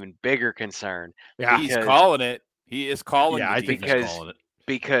that's an even bigger concern. Yeah, he's calling it. He is calling it. Yeah, I think he's calling it.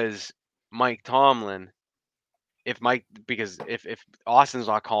 Because Mike Tomlin, if Austin's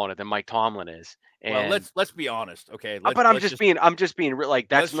not calling it, then Mike Tomlin is. And, well, let's be honest, okay? I'm just being like,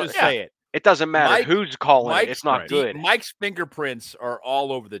 that's not. Say it. It doesn't matter who's calling it. It's not good. Mike's fingerprints are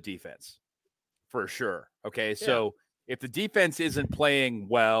all over the defense, for sure. Okay, so if the defense isn't playing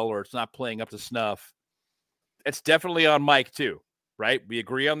well or it's not playing up to snuff, it's definitely on Mike too, right? We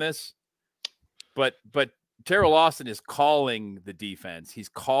agree on this. But Terrell Austin is calling the defense. He's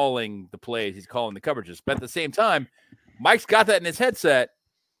calling the plays. He's calling the coverages. But at the same time, Mike's got that in his headset.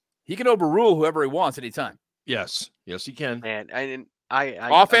 He can overrule whoever he wants anytime. Yes, he can. And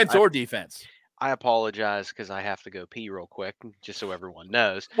offense or defense. I apologize because I have to go pee real quick, just so everyone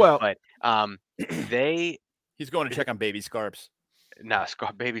knows. Well, but he's going to check on Baby Scarps. No,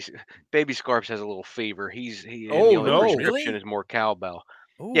 Baby Scarps has a little fever. The Oh, only no. prescription Really? is more cowbell.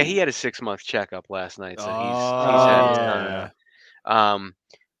 Ooh. Yeah, he had a 6-month checkup last night, so he's Oh, had his yeah. time.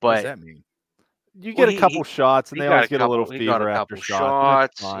 What does But that mean? You get Well, a couple shots, and he they got always a get a little couple. He got fever a after couple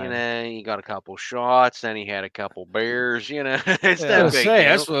shots. shots. He got a couple shots. Then he had a couple beers. It's I no was gonna big say deal.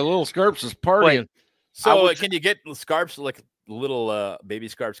 that's what little Scarps is partying. So can you get Scarps, like little Baby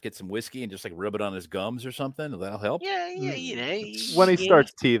Scarps, get some whiskey and just like rub it on his gums or something? That'll help. Yeah, When he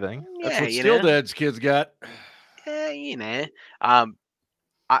starts teething. That's Yeah, what Still Dead's kids got. Yeah,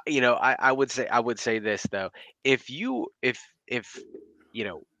 I would say this though. If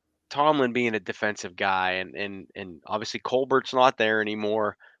Tomlin being a defensive guy and obviously Colbert's not there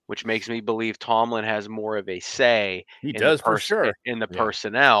anymore, which makes me believe Tomlin has more of a say He does for sure. in the Yeah.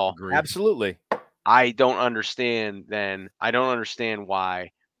 personnel. Agreed. Absolutely. I don't understand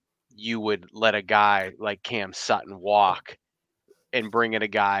why you would let a guy like Cam Sutton walk and bring in a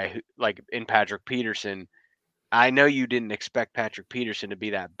guy like in Patrick Peterson. I know you didn't expect Patrick Peterson to be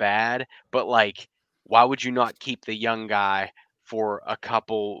that bad, but like, why would you not keep the young guy for a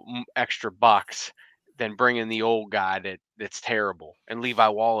couple extra bucks than bring in the old guy that's terrible? And Levi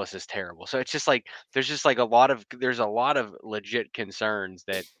Wallace is terrible. So it's just like there's a lot of legit concerns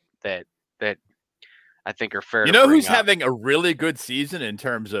that I think are fair. You to know bring who's up. having a really good season in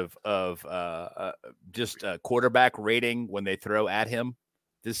terms of just quarterback rating when they throw at him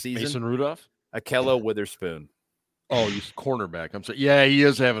this season? Mason Rudolph. Akello Witherspoon. Oh, he's cornerback. I'm sorry. Yeah, he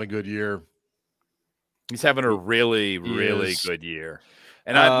is having a good year. He's having a really, really is. good year.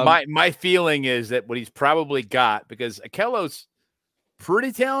 And my feeling is that what he's probably got, because Akello's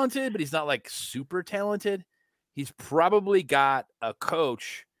pretty talented, but he's not like super talented. He's probably got a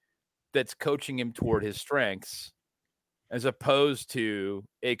coach that's coaching him toward his strengths, as opposed to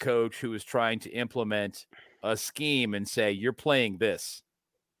a coach who is trying to implement a scheme and say, you're playing this.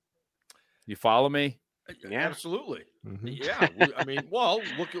 You follow me? Yeah. Absolutely. Mm-hmm. Yeah. I mean, well,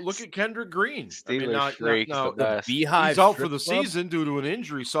 look at Kendrick Green. Steelers freaks, the best. Beehive he's out for strip the club? season due to an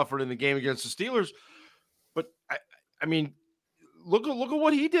injury suffered in the game against the Steelers. But I mean, look at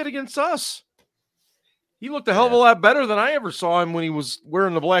what he did against us. He looked a hell of a lot better than I ever saw him when he was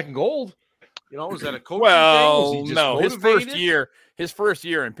wearing the black and gold. Was that a coaching thing? Was he just no, motivated? his first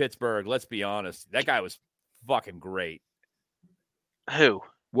year in Pittsburgh, let's be honest, that guy was fucking great. Who?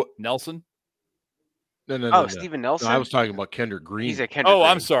 What? Nelson? No. Steven Nelson. No, I was talking about Kendrick Green. He's a Kendrick. Oh, Green.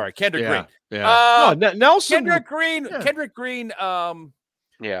 I'm sorry, Kendrick Green. Yeah. Nelson. Kendrick Green. Yeah. Kendrick Green.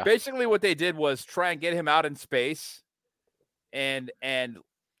 Yeah. Basically, what they did was try and get him out in space, and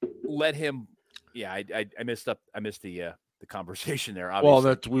let him. Yeah, I missed the conversation there.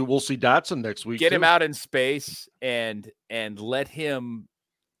 Obviously. Well, we'll see Dotson next week. Get him out in space and let him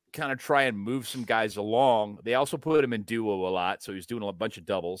kind of try and move some guys along. They also put him in duo a lot, so he's doing a bunch of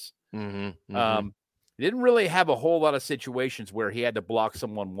doubles. Mm-hmm. He didn't really have a whole lot of situations where he had to block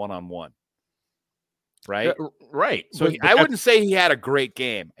someone one-on-one. Right? Right. So I wouldn't say he had a great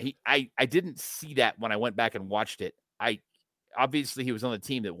game. I didn't see that when I went back and watched it. Obviously he was on the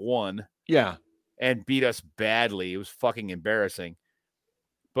team that won. Yeah. And beat us badly. It was fucking embarrassing.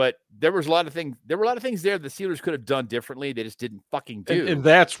 But there was a lot of things. There were a lot of things there the Steelers could have done differently. They just didn't fucking do. And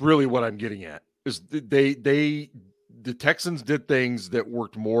that's really what I'm getting at. Is the Texans did things that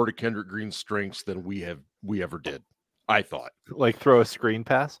worked more to Kendrick Green's strengths than we ever did. I thought, like throw a screen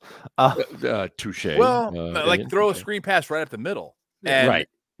pass. Touche. Well, like throw a screen pass right up the middle. And, right.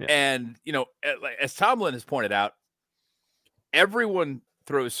 And as Tomlin has pointed out, everyone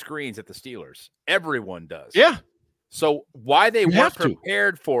throws screens at the Steelers. Everyone does. Yeah. So why they weren't to.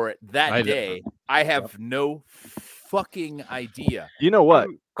 prepared for it that day, I have no fucking idea. You know what?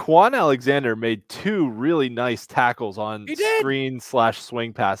 Quan Alexander made 2 really nice tackles on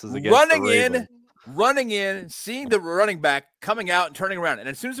screen/swing passes against running in, seeing the running back coming out and turning around. And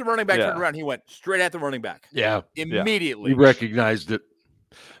as soon as the running back turned around, he went straight at the running back. Yeah. Immediately. He recognized it.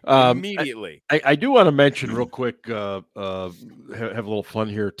 Immediately. I do want to mention real quick, have a little fun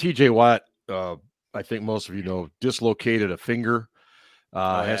here. TJ Watt, I think most of you know, dislocated a finger.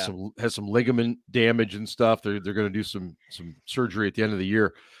 Has some ligament damage and stuff. They're going to do some surgery at the end of the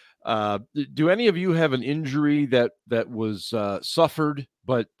year. Do any of you have an injury that was suffered,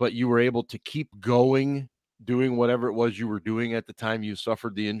 but you were able to keep going, doing whatever it was you were doing at the time you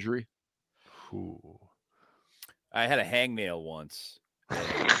suffered the injury? Ooh. I had a hangnail once.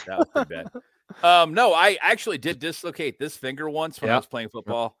 That was pretty bad. No, I actually did dislocate this finger once when I was playing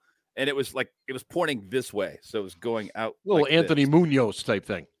football, and it was pointing this way, so it was going out. Little like Anthony this. Munoz type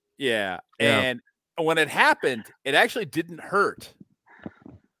thing. Yeah, and when it happened, it actually didn't hurt.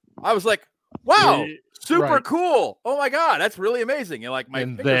 I was like, "Wow, super cool! Oh my god, that's really amazing!" And like my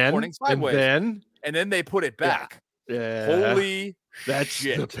finger's pointing sideways, and then they put it back. Yeah. Holy that's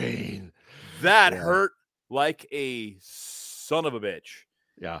shit. the pain. That hurt like a son of a bitch.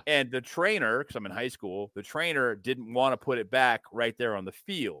 Yeah. And the trainer, because I'm in high school, the trainer didn't want to put it back right there on the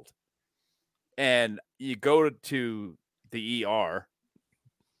field. And you go to the ER,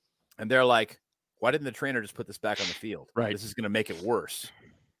 and they're like, "Why didn't the trainer just put this back on the field? Right. This is going to make it worse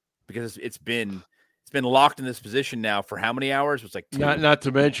because it's been locked in this position now for how many hours? It was like 2. Not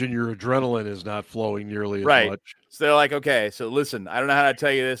to mention your adrenaline is not flowing nearly as much. So they're like, "Okay, so listen, I don't know how to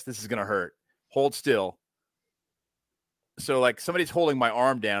tell you this. This is going to hurt. Hold still." So like somebody's holding my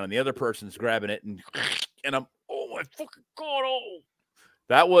arm down and the other person's grabbing it and I'm, oh my fucking God. Oh,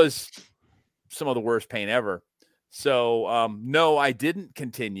 that was some of the worst pain ever. So no, I didn't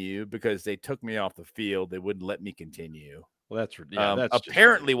continue because they took me off the field. They wouldn't let me continue. Well, that's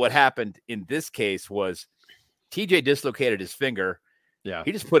apparently what happened in this case was TJ dislocated his finger. Yeah.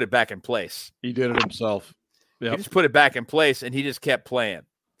 He just put it back in place. He did it himself. He just put it back in place and he just kept playing.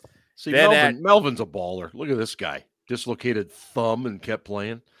 See, Melvin's a baller. Look at this guy. Dislocated thumb and kept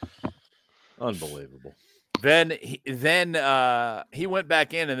playing. Unbelievable. Then he went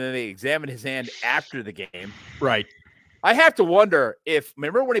back in and then they examined his hand after the game. Right. I have to wonder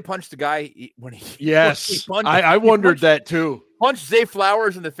remember when he punched the guy I wondered that too. Punched Zay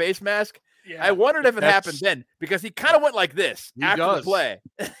Flowers in the face mask. Yeah, I wondered if it happened then because he kind of went like this after the play.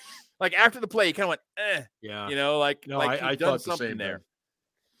 Like after the play, he kind of went, Yeah. You know, like I done thought something the same there. Thing.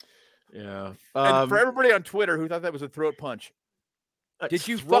 Yeah. And for everybody on Twitter who thought that was a throat punch, did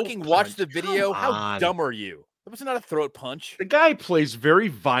you fucking watch the video? How dumb are you? That was not a throat punch. The guy plays very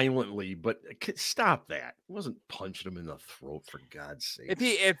violently, but stop that. He wasn't punching him in the throat, for God's sake.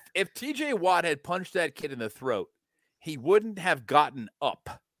 If TJ Watt had punched that kid in the throat, he wouldn't have gotten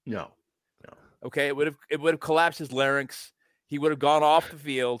up. No. Okay, it would have collapsed his larynx. He would have gone off the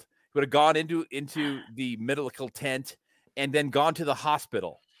field. He would have gone into the medical tent and then gone to the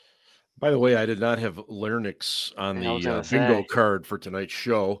hospital. By the way, I did not have larynx on the bingo card for tonight's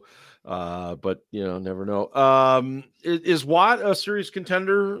show, but never know. Is Watt a serious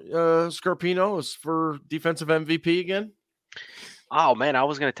contender? Scarpino is for defensive MVP again. Oh man, I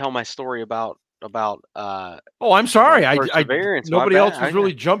was going to tell my story about. Oh, I'm sorry. Nobody else was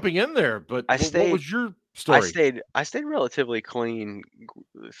really jumping in there, but what was your story? I stayed relatively clean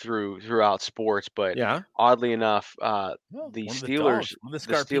throughout sports, but oddly enough, the Steelers, the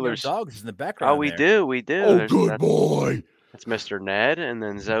Steelers dogs is in the background. Oh, we do. Oh, good boy. That's Mr. Ned, and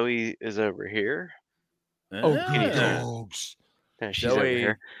then Zoe is over here. Oh, good dogs. Yeah, she's over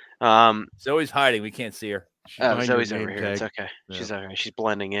here. Zoe's hiding. We can't see her. Zoe's over here. It's okay. Yeah. She's okay. She's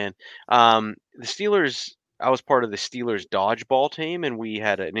blending in. The Steelers. I was part of the Steelers dodgeball team, and we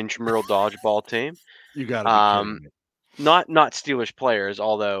had an intramural dodgeball team. You got to be kidding me. Not Steelers players,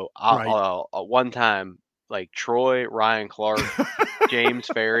 although one time, like Troy, Ryan Clark, James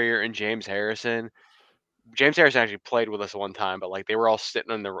Ferrier, and James Harrison. James Harrison actually played with us one time, but like they were all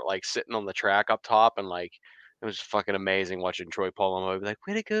sitting on the track up top, and like it was fucking amazing watching Troy Polamalu be like,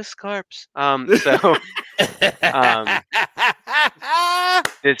 "Way to go, Scarps!"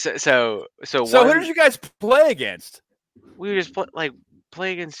 So who did you guys play against? We would just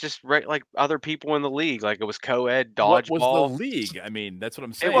play against just like other people in the league. Like it was co-ed dodgeball. What was the league? I mean, that's what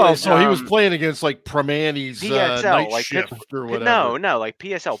I'm saying. Well, so he was playing against like Primanti's PSL, night like shift or whatever. No, like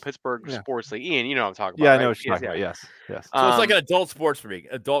PSL, Pittsburgh Sports League. Ian, you know what I'm talking about. Yeah, I know what you're talking about. Yes. So it's like an adult sports league,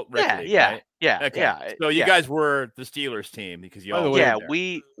 adult rec league, right? Yeah. So you guys were the Steelers team because you all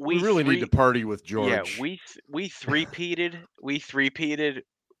we really need to party with George. Yeah, we three-peated. We three-peated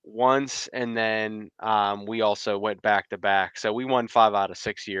once, and then we also went back to back. So we won 5 out of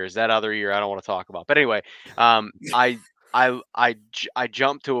 6 years. That other year, I don't want to talk about. But anyway, I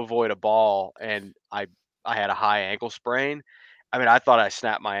jumped to avoid a ball, and I had a high ankle sprain. I mean, I thought I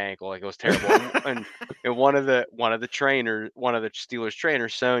snapped my ankle. Like it was terrible. and one of the Steelers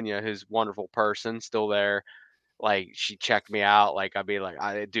trainers, Sonia, who's a wonderful person, still there. Like she checked me out. Like I'd be like,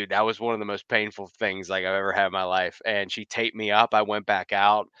 dude, that was one of the most painful things like I've ever had in my life. And she taped me up. I went back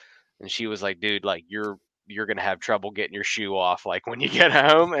out, and she was like, dude, like you're gonna have trouble getting your shoe off like when you get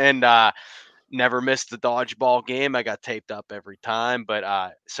home. And never missed the dodgeball game. I got taped up every time.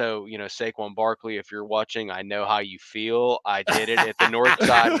 But so Saquon Barkley, if you're watching, I know how you feel. I did it at the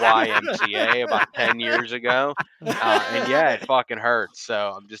Northside YMCA about 10 years ago, and yeah, it fucking hurts.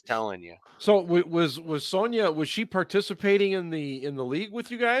 So I'm just telling you. So was Sonia? Was she participating in the league with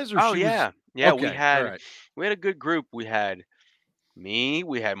you guys? Or Oh she yeah, was, yeah. okay, all right. We had a good group. We had me.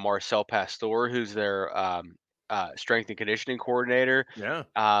 We had Marcel Pastor, who's their strength and conditioning coordinator. Yeah.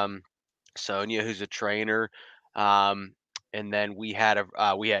 Sonia, who's a trainer, um, and then we had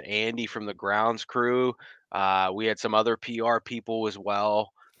Andy from the grounds crew. We had some other PR people as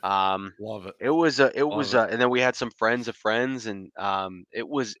well. Love it. And then we had some friends of friends, and it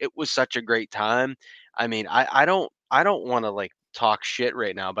was such a great time. I mean, I don't want to like talk shit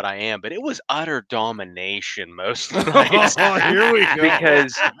right now, but I am. But it was utter domination most nights. Oh, here we go.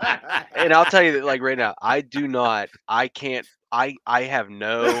 Because, and I'll tell you that, like right now, I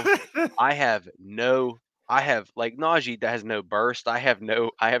have like Najee that has no burst. I have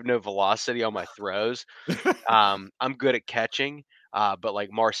no velocity on my throws. I'm good at catching. But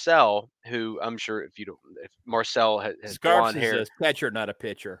like Marcel, who I'm sure if Marcel has Scarps blonde is hair, a catcher, not a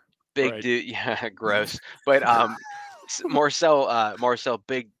pitcher. big Right. dude, yeah, gross. But Marcel,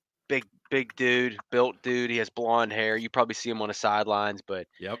 big dude, built dude. He has blonde hair. You probably see him on the sidelines, but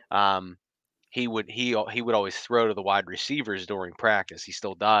Yep. he would always throw to the wide receivers during practice. He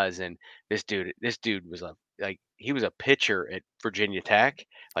still does. And this dude was he was a pitcher at Virginia Tech.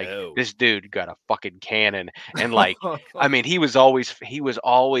 Like Oh. this dude got a fucking cannon. And like, I mean, he was always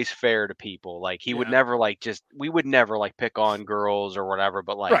fair to people. Like he would Yeah. never we would never like pick on girls or whatever.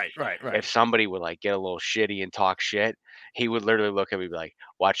 But like, Right. if somebody would like get a little shitty and talk shit, he would literally look at me and be like,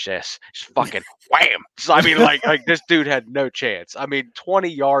 watch this. Just fucking wham. So, I mean, like this dude had no chance. I mean, 20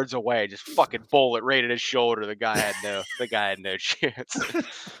 yards away, just fucking bullet right at his shoulder. The guy had no chance.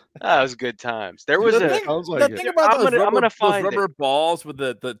 That was good times. There was The thing about I'm gonna those find rubber balls with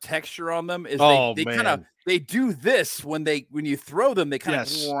the texture on them is they kind of man. they do this when you throw them, they kind of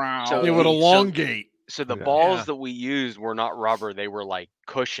Yes. So It would elongate. So the Yeah. balls that we used were not rubber; they were like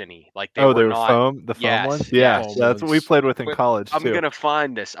cushiony. Like they they were were not foam, the foam yes, ones. yes. Yeah, Foam that's what we ones. played with in But college I'm too. gonna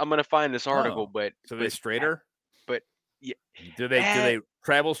find this. I'm gonna find this article, but so they straighter. but yeah, Do they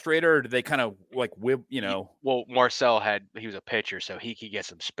travel straighter, or do they kind of like whip? Well, Marcel he was a pitcher, so he could get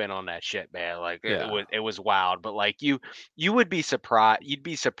some spin on that shit, man. Like Yeah. it was wild. But like you would be surprised. You'd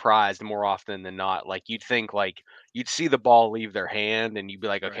be surprised more often than not. Like you'd think like you'd see the ball leave their hand, and you'd be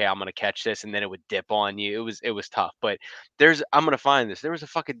like, okay, Right. I'm gonna catch this, and then it would dip on you. It was tough. But I'm gonna find this. There was a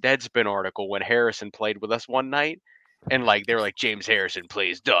fucking Deadspin article when Harrison played with us one night. And like they were like James Harrison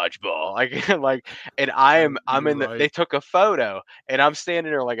plays dodgeball, and I'm in the. Right. They took a photo, and I'm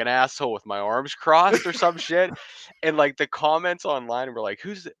standing there like an asshole with my arms crossed or some shit. And like the comments online were like,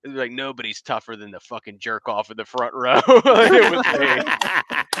 like nobody's tougher than the fucking jerk off in the front row. It was me.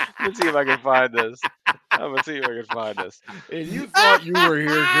 Let's see if I can find this. I'm gonna see if I can find this. And you thought you were here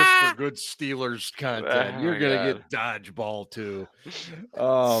just for good Steelers content. Oh You're my gonna God. get dodgeball too.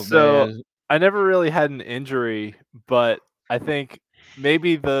 Oh So- man. I never really had an injury, but I think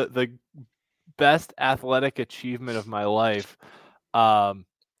maybe the best athletic achievement of my life.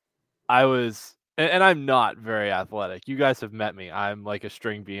 I was, and I'm not very athletic. You guys have met me. I'm like a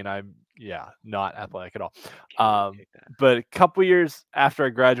string bean. I'm not athletic at all. But a couple years after I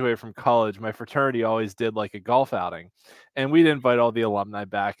graduated from college, my fraternity always did like a golf outing, and we'd invite all the alumni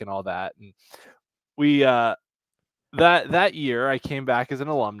back and all that. And we that year I came back as an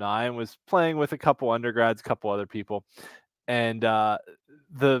alumni and was playing with a couple undergrads, a couple other people, and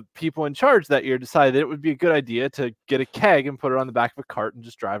the people in charge that year decided that it would be a good idea to get a keg and put it on the back of a cart and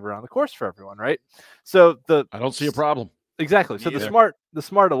just drive around the course for everyone, right? So I don't see a problem. exactly. So Yeah. the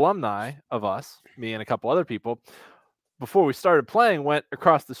smart alumni of us, me and a couple other people, before we started playing, went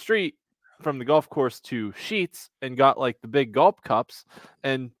across the street from the golf course to Sheets and got like the big gulp cups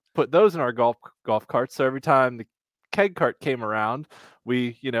and put those in our golf carts. So every time the keg cart came around,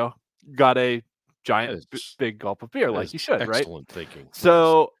 we got a giant big gulp of beer, like you should, right? Excellent thinking.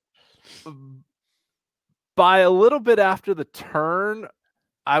 So by a little bit after the turn,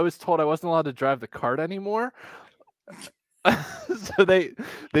 I was told I wasn't allowed to drive the cart anymore. So they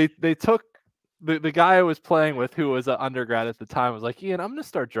took the guy I was playing with, who was an undergrad at the time, was like, Ian, I'm gonna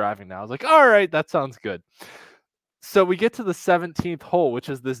start driving now. I was like, all right, that sounds good. So we get to the 17th hole, which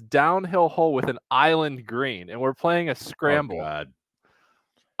is this downhill hole with an island green, and we're playing a scramble. Oh, God.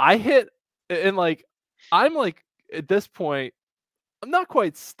 I hit, and like, I'm like, at this point, I'm not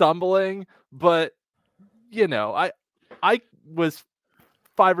quite stumbling, but I was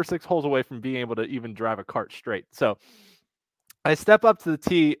 5 or 6 holes away from being able to even drive a cart straight. So I step up to the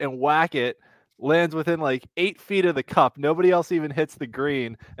tee and whack it lands within like 8 feet of the cup. Nobody else even hits the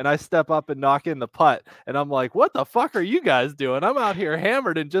green, and I step up and knock in the putt. And I'm like, what the fuck are you guys doing? I'm out here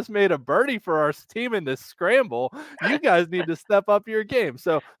hammered and just made a birdie for our team in this scramble. You guys need to step up your game.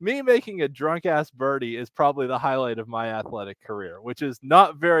 So me making a drunk ass birdie is probably the highlight of my athletic career, which is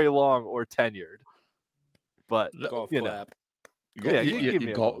not very long or tenured. But Golf you clap. know, yeah, you give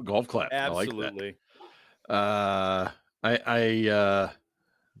me a golf clap. Absolutely. I like that.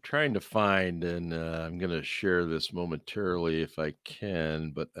 I'm trying to find, and I'm going to share this momentarily if I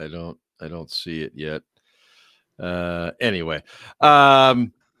can, but I don't see it yet. Anyway,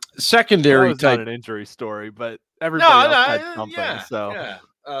 secondary that was type. not an injury story, but everybody else had something. Yeah, so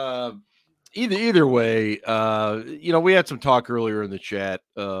yeah. Either way, we had some talk earlier in the chat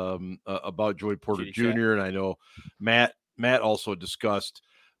about Joey Porter GD Jr. chat. And I know Matt also discussed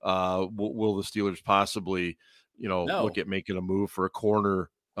will the Steelers possibly look at making a move for a corner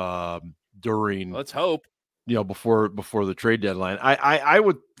during Let's hope before the trade deadline. I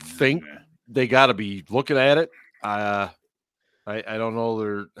would think they got to be looking at it. I don't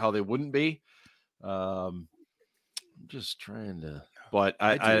know how they wouldn't be. I'm just trying to, but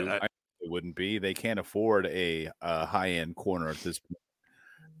I it wouldn't be. They can't afford a high end corner at this point.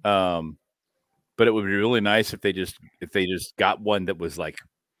 But it would be really nice if they just got one that was like,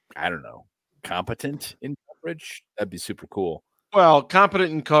 I don't know, competent in coverage. That'd be super cool. Well,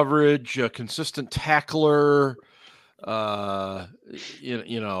 competent in coverage, a consistent tackler. I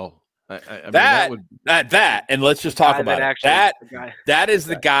mean, that, and let's just talk about it. That is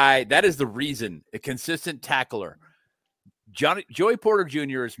the guy. That is the reason. A consistent tackler. Joey Porter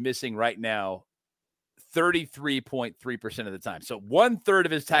Jr. is missing right now 33.3% of the time. So 1/3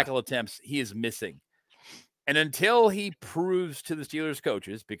 of his tackle attempts he is missing. And until he proves to the Steelers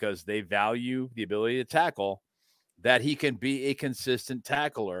coaches, because they value the ability to tackle, that he can be a consistent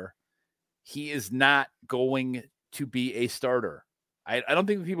tackler, he is not going to be a starter. I don't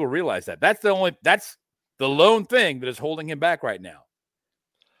think people realize that. That's the lone thing that is holding him back right now.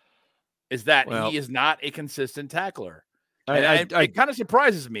 Is that he is not a consistent tackler. It kind of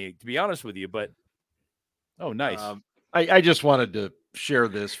surprises me, to be honest with you, but nice. I just wanted to share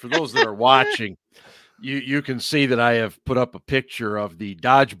this for those that are watching. You can see that I have put up a picture of the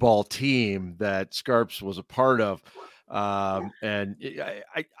dodgeball team that Scarps was a part of. And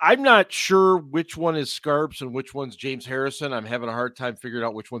I'm not sure which one is Scarps and which one's James Harrison. I'm having a hard time figuring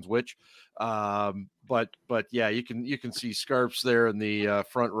out which one's which. But yeah, you can see Scarps there in the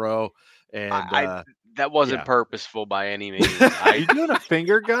front row. And that wasn't purposeful by any means. Are you doing a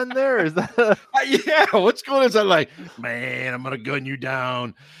finger gun there? Is that yeah? What's going on? Is that like, man, I'm gonna gun you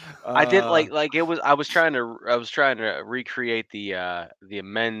down? I did like it was. I was trying to recreate the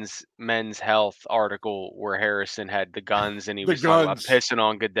men's health article where Harrison had the guns and he was talking about pissing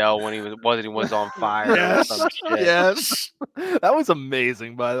on Goodell when he was on fire. Yes, or some shit. Yes, that was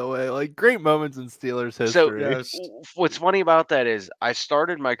amazing. By the way, like great moments in Steelers history. So what's funny about that is I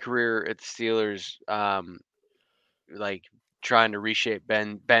started my career at the Steelers, like trying to reshape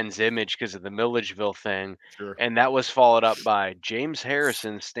Ben's image because of the Milledgeville thing, and that was followed up by James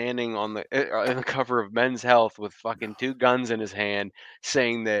Harrison standing on the cover of Men's Health with fucking 2 guns in his hand,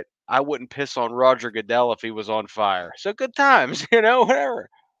 saying that I wouldn't piss on Roger Goodell if he was on fire. So good times, whatever.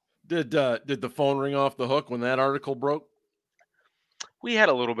 Did the phone ring off the hook when that article broke? We had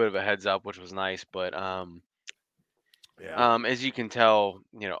a little bit of a heads up, which was nice, but as you can tell,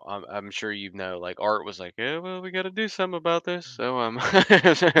 I'm sure like Art was like, yeah, well, we got to do something about this. So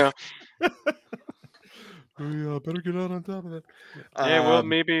yeah, better get out on top of that. Yeah, well,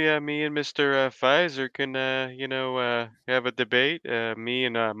 maybe me and Mr. Pfizer can, have a debate. Me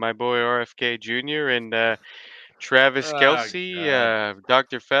and my boy RFK Jr. and Travis Kelce,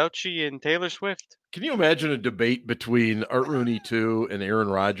 Dr. Fauci, and Taylor Swift. Can you imagine a debate between Art Rooney II and Aaron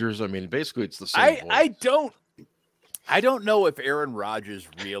Rodgers? I mean, basically, it's the same. I don't know if Aaron Rodgers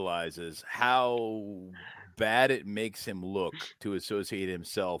realizes how bad it makes him look to associate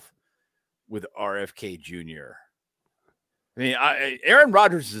himself with RFK Jr. I mean, Aaron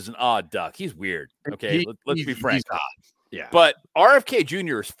Rodgers is an odd duck. He's weird. Okay, let's be frank. He's odd. Yeah, but RFK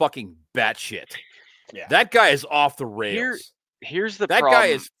Jr. is fucking batshit. Yeah, that guy is off the rails. Here's the that problem. Guy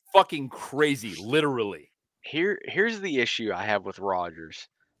is fucking crazy, literally. Here's the issue I have with Rodgers,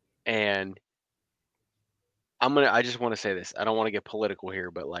 and I just want to say this. I don't want to get political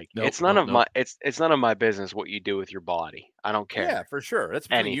here, but it's none of my business what you do with your body. I don't care. Yeah, for sure. That's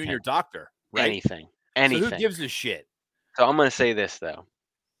between you and your doctor. Right? Anything. So who gives a shit? So I'm going to say this though.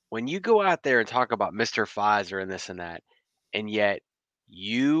 When you go out there and talk about Mr. Pfizer and this and that, and yet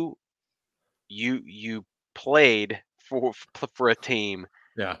you played for a team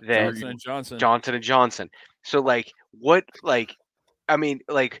Yeah. that Johnson and Johnson. So like what like I mean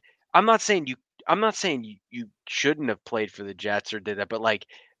like I'm not saying you shouldn't have played for the Jets or did that, but like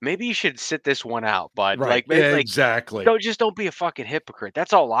maybe you should sit this one out, bud. Right. Like maybe, Exactly. don't be a fucking hypocrite.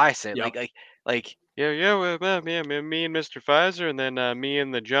 That's all I say. Yep. Like well, me and Mr. Pfizer, and then me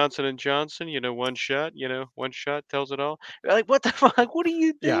and the Johnson and Johnson. One shot. One shot tells it all. Like what the fuck? What are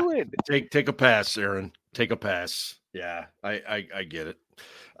you Yeah. doing? Take a pass, Aaron. Take a pass. Yeah, I get it.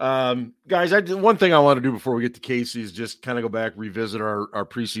 Guys, one thing I want to do before we get to Casey is just kind of go back, revisit our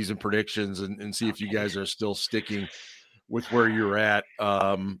preseason predictions and see if you guys are still sticking with where you're at.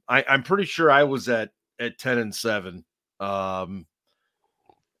 I'm pretty sure I was at 10-7. I'm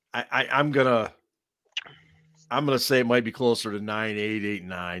gonna say it might be closer to 9-8,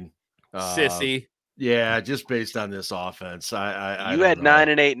 8-9. Sissy. Yeah, just based on this offense. I You had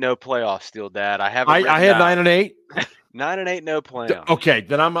 9-8, no playoffs, Steel Dad. I haven't. I had 9-8. 9-8, no playoffs. Okay,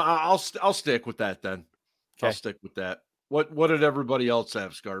 then I'll stick with that then. Okay. I'll stick with that. What did everybody else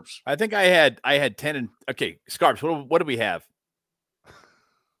have, Scarps? I think I had 10 and okay, Scarps. What do we have?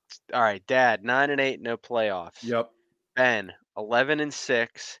 All right, Dad, 9-8, no playoffs. Yep. Ben,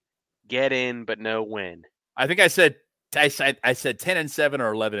 11-6, get in but no win. I think I said 10-7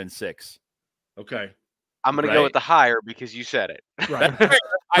 or 11-6. Okay. I'm gonna go with the higher because you said it. Right.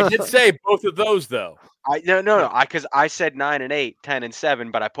 I did say both of those though. No. Because I said 9-8,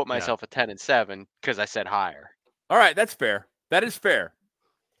 10-7, but I put myself at 10-7 because I said higher. All right, that's fair. That is fair.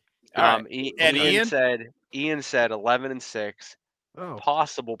 All right. And Ian said 11-6.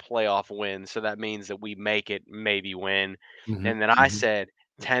 Possible playoff win, so that means that we make it, maybe win. Mm-hmm. And then I said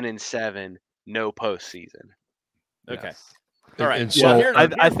 10-7, no postseason. Okay. Yes. All right. And so here's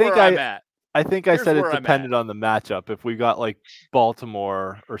I think I said it where I'm depended on the matchup. If we got like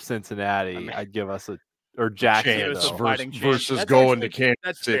Baltimore or Cincinnati, I'd give us or Jacksonville versus going to Kansas.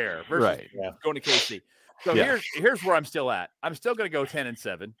 That's fair. Versus going to KC. So here's where I'm still at. I'm still going to go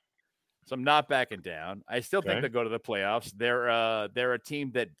 10-7. So I'm not backing down. I still think they'll go to the playoffs. They're a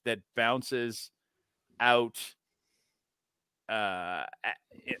team that bounces out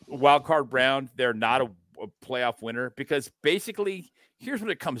wild card round. They're not a playoff winner because basically here's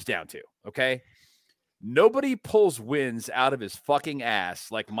what it comes down to. Okay. Nobody pulls wins out of his fucking ass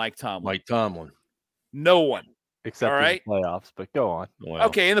like Mike Tomlin. No one. Except in the playoffs, but go on. Well.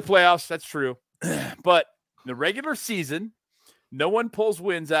 Okay, in the playoffs, that's true. But in the regular season, no one pulls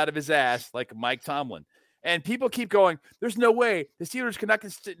wins out of his ass like Mike Tomlin. And people keep going, there's no way. The Steelers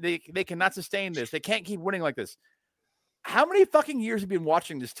they cannot sustain this. They can't keep winning like this. How many fucking years have you been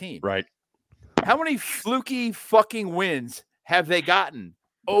watching this team? Right. How many fluky fucking wins have they gotten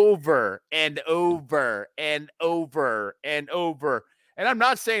over and over and over and over? And I'm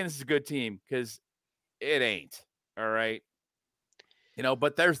not saying this is a good team because it ain't. All right.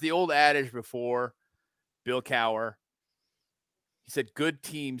 But there's the old adage before Bill Cowher. He said, good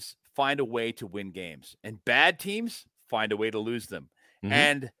teams find a way to win games and bad teams find a way to lose them. Mm-hmm.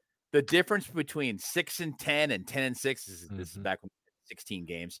 And the difference between 6-10 and 10-6 is this is back when 16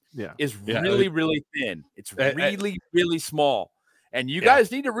 games is really, really thin. It's really, really small. And you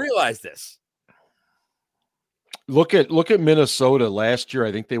guys need to realize this. Look at Minnesota last year.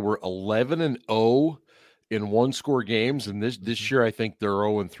 I think they were 11-0 in one-score games, and this year I think they're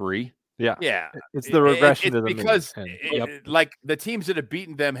 0-3. Yeah. It's the regression to the because like the teams that have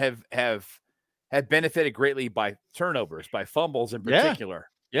beaten them have benefited greatly by turnovers, by fumbles in particular.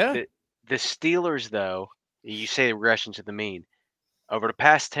 Yeah. The Steelers, though, you say the regression to the mean. Over the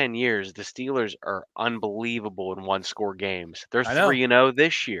past 10 years, the Steelers are unbelievable in one-score games. They're 3-0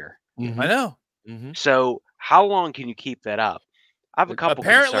 this year. Mm-hmm. I know. Mm-hmm. So how long can you keep that up? I have a couple.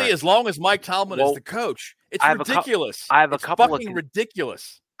 Apparently, as long as Mike Tomlin is the coach, it's ridiculous. It's fucking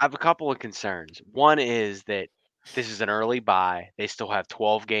ridiculous. I have a couple of concerns. One is that this is an early bye. They still have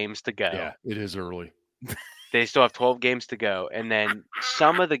 12 games to go. Yeah, it is early. They still have 12 games to go. And then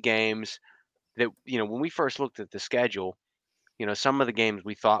some of the games that, when we first looked at the schedule, some of the games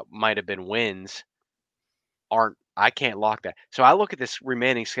we thought might have been wins I can't lock that. So I look at this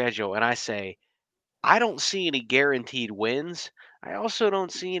remaining schedule and I say, I don't see any guaranteed wins. I also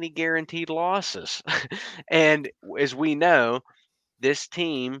don't see any guaranteed losses. And as we know, this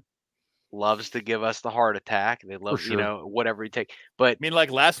team loves to give us the heart attack. They love, whatever you take. But I mean,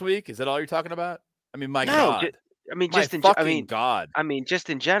 like last week, is that all you're talking about? I mean, God. God. I mean, just in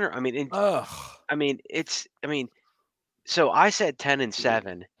general. So I said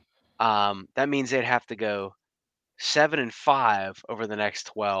 10-7. That means they'd have to go 7-5 over the next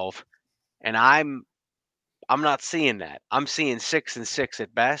 12, and I'm not seeing that. I'm seeing 6-6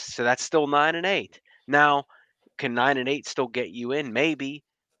 at best. So that's still 9-8. Now, can 9-8 still get you in? Maybe,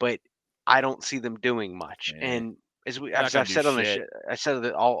 but I don't see them doing much. Yeah. And Not as gonna I've do said on the shit. I said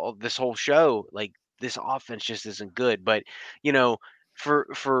that all this whole show, like this offense just isn't good. But for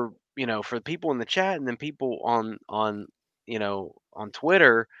for the people in the chat and then people on on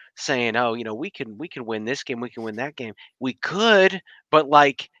Twitter saying, oh, we can win this game, we can win that game. We could, but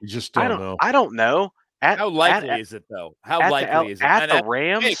like You just don't know. I don't know. How likely is it though? How at likely is it? at And the I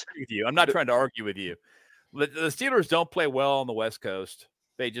Rams, agree with you. I'm not trying to argue with you. The Steelers don't play well on the West Coast.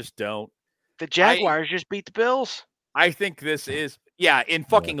 They just don't. the Jaguars just beat the Bills. I think this is in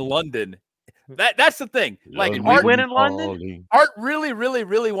fucking London. That's the thing. Like Did we win in London? Art really, really,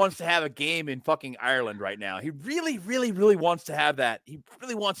 really wants to have a game in fucking Ireland right now. He really, really, really wants to have that. He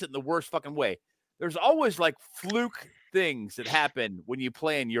really wants it in the worst fucking way. There's always like fluke things that happen when you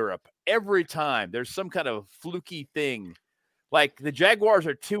play in Europe. Every time there's some kind of fluky thing. Like the Jaguars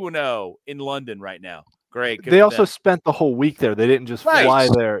are 2-0 in London right now. Great. They also spent the whole week there. They didn't just fly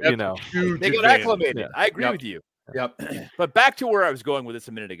there, They got acclimated. Yeah. I agree with you. Yep. But back to where I was going with this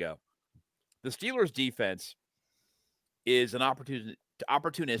a minute ago. The Steelers defense is an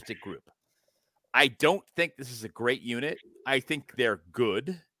opportunistic group. I don't think this is a great unit. I think they're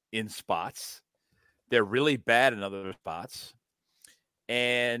good in spots. They're really bad in other spots.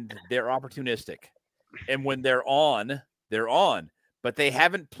 And they're opportunistic. And when they're on, they're on. But they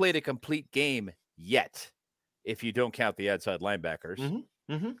haven't played a complete game yet, if you don't count the outside linebackers.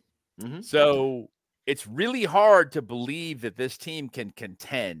 So it's really hard to believe that this team can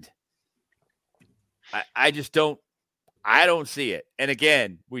contend. I just don't. I don't see it. And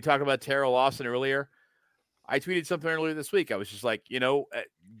again, we talked about Terrell Lawson earlier. I tweeted something earlier this week. I was just like,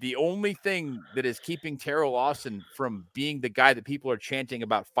 the only thing that is keeping Terrell Lawson from being the guy that people are chanting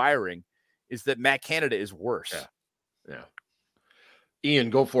about firing is that Matt Canada is worse. Yeah. Ian,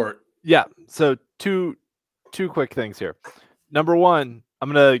 go for it. Yeah. So two quick things here. Number one, I'm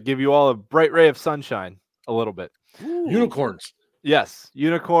going to give you all a bright ray of sunshine a little bit. Ooh. Unicorns. Yes.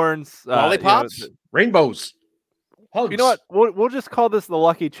 Unicorns. Lollipops. Rainbows. Hugs. You know what? We'll just call this the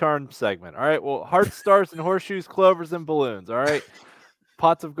Lucky Charm segment. All right. Well, hearts, stars, and horseshoes, clovers, and balloons. All right.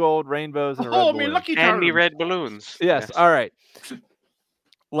 Pots of gold, rainbows, and a red balloon. Lucky And me Charms. red balloons. Yes. All right.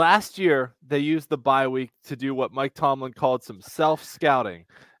 Last year, they used the bye week to do what Mike Tomlin called some self-scouting,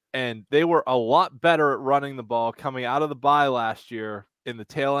 and they were a lot better at running the ball coming out of the bye last year in the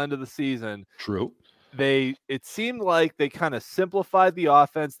tail end of the season. True. It seemed like they kind of simplified the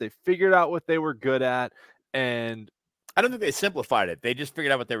offense. They figured out what they were good at, and I don't think they simplified it. They just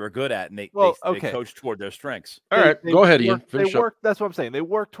figured out what they were good at, and they coached toward their strengths. All right, go ahead, Ian. Finish up. That's what I'm saying. They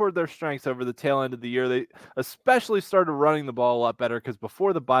worked toward their strengths over the tail end of the year. They especially started running the ball a lot better because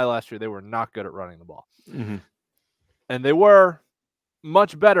before the bye last year, they were not good at running the ball. Mm-hmm. And they were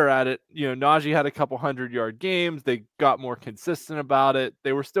much better at it. Najee had a couple 100-yard games. They got more consistent about it.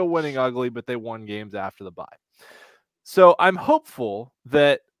 They were still winning ugly, but they won games after the bye. So I'm hopeful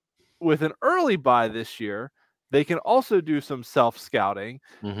that with an early bye this year, they can also do some self-scouting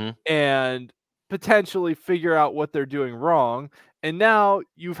and potentially figure out what they're doing wrong. And now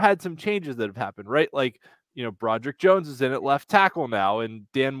you've had some changes that have happened, right? Like, Broderick Jones is in at left tackle now,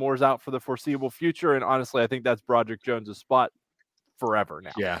 and Dan Moore's out for the foreseeable future. And honestly, I think that's Broderick Jones' spot forever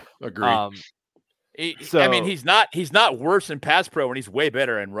now. Yeah, agreed. He's not worse in pass pro, and he's way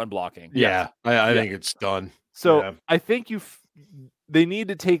better in run blocking. Yeah, I think it's done. So I think they need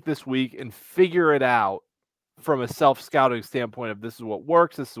to take this week and figure it out from a self-scouting standpoint of this is what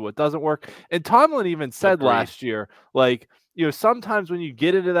works, this is what doesn't work. And Tomlin even said last year, like, sometimes when you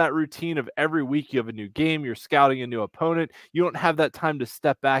get into that routine of every week you have a new game, you're scouting a new opponent, you don't have that time to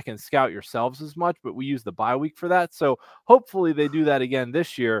step back and scout yourselves as much, but we use the bye week for that. So hopefully they do that again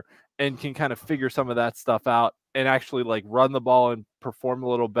this year and can kind of figure some of that stuff out and actually like run the ball and perform a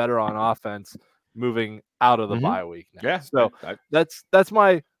little better on offense moving out of the bye week now. Yeah. So that's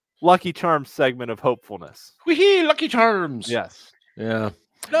my Lucky Charms segment of hopefulness. Wee Lucky Charms. Yes. Yeah.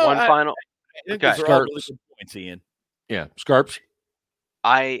 No, final. I think these are all really good points, Ian. Yeah. Scarps.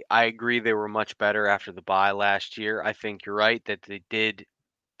 I agree they were much better after the bye last year. I think you're right that they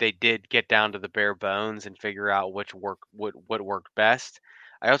did get down to the bare bones and figure out what worked best.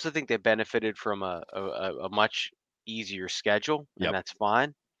 I also think they benefited from a much easier schedule, and that's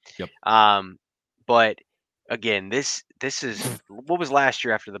fine. Yep. But again, this is what was last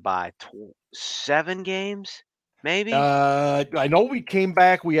year after the bye? 7 games, maybe. I know we came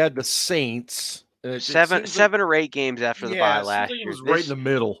back. We had the Saints. Seven or 8 games after the bye last year. It was right in the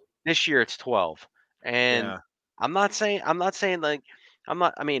middle. This year it's 12, and I'm not saying like I'm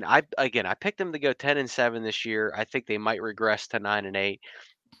not. I mean, I picked them to go 10-7 this year. I think they might regress to 9-8.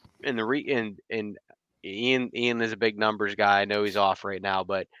 Ian is a big numbers guy. I know he's off right now,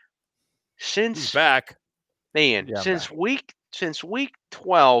 but He's since back. Ian, Yeah, I'm since week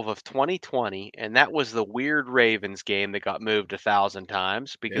 12 of 2020, and that was the weird Ravens game that got moved 1,000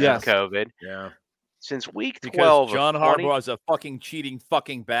 times because Yes. of COVID. Yeah. Since week Because 12 John of 20, Harbaugh is a fucking cheating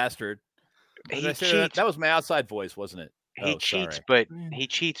fucking bastard. Did I he say that? cheats. That was my outside voice, wasn't it? He Oh, cheats, sorry.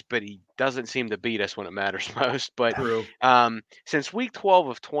 but he doesn't seem to beat us when it matters most. But True. since week 12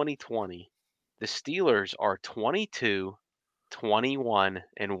 of 2020, the Steelers are 22, 21,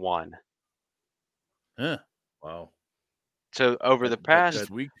 and 1. Huh. Wow. So over the That's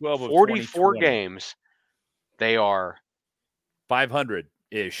past week 12 of 44 2020. games, they are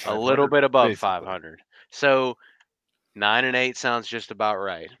 500-ish. a little bit above basically. 500. So 9-8 sounds just about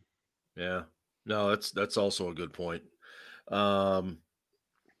right. Yeah. No, that's also a good point. When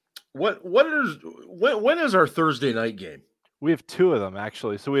is our Thursday night game? We have 2 of them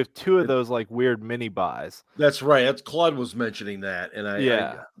actually. So we have 2 of those like weird mini buys. That's right. That's Claude was mentioning that, and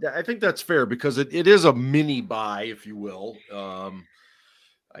Yeah. I think that's fair because it is a mini buy, if you will.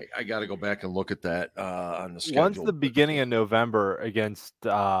 I got to go back and look at that on the schedule. One's the beginning of November against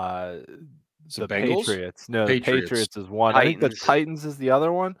the Bengals? Patriots. No, Patriots. the Patriots is one. I think the Titans. Titans is the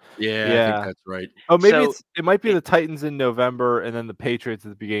other one. Yeah, I Yeah. think that's right. Oh, maybe So it might be the Titans in November and then the Patriots at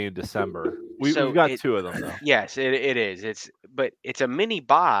the beginning of December. We've got 2 of them though. Yes, it is. It's a mini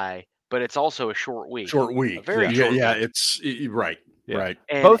buy, but it's also a short week. Short week. A very yeah, short yeah, week. it's right. Yeah. Right.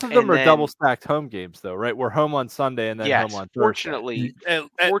 And, Both of them and are then, double stacked home games though, right? We're home on Sunday and then yes, home on Thursday. fortunately,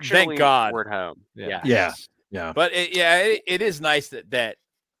 Thank God. we're at home. Yeah. Yeah. But it is nice that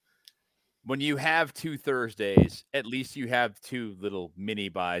when you have 2 Thursdays, at least you have 2 little mini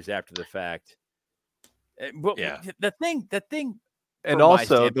buys after the fact. But Yeah. the thing, And from my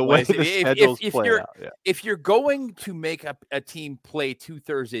also the way standpoint, the if schedules if play you're out. Yeah. if you're going to make a team play 2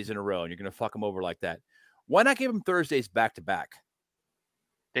 Thursdays in a row and you're going to fuck them over like that, why not give them Thursdays back to back?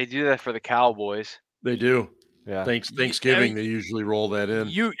 They do that for the Cowboys. They do. Yeah. Thanksgiving, they usually roll that in.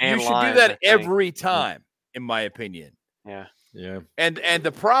 You And should do Lions, that I think. every time, in my opinion. Yeah. Yeah. And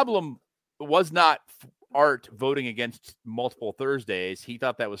the problem was not Art voting against multiple Thursdays. He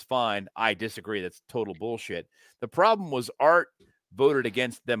thought that was fine. I disagree. That's total bullshit. The problem was Art voted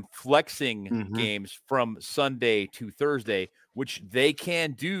against them flexing games from Sunday to Thursday, which they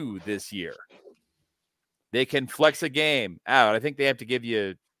can do this year. They can flex a game out. I think they have to give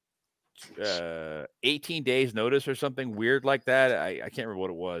you 18 days notice or something weird like that. I can't remember what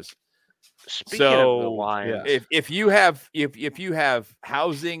it was. Speaking of the So Lions, if you have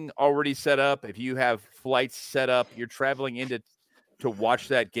housing already set up, if you have flights set up, you're traveling to watch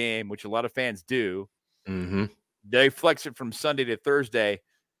that game, which a lot of fans do. Mm-hmm. They flex it from Sunday to Thursday.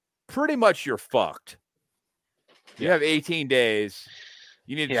 Pretty much you're fucked. You have 18 days.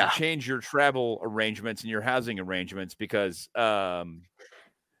 You need to change your travel arrangements and your housing arrangements because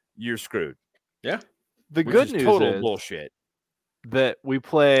you're screwed. Yeah. The Which good is news total is bullshit that we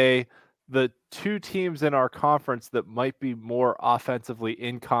play the 2 teams in our conference that might be more offensively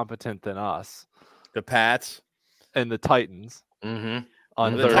incompetent than us. The Pats and the Titans. Mm-hmm.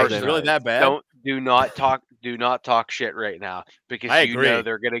 On the Thursday Titans night. really that bad? do not talk shit right now because I you agree. know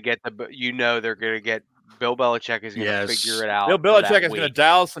they're gonna get Bill Belichick is gonna figure it out. Bill for Belichick that is gonna week.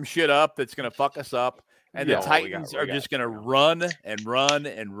 dial some shit up that's gonna fuck us up, and the Yeah, Titans are just gonna run and run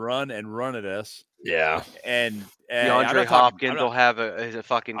and run and run at us. Yeah, and DeAndre Hopkins will have a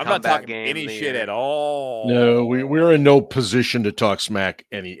fucking I'm comeback not talking game. any shit at all. No, we're in no position to talk smack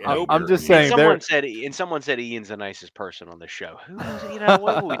any. I'm just saying. Someone said Ian's the nicest person on the show.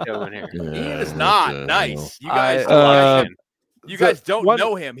 What are we doing here? Ian is not nice. You guys, you guys don't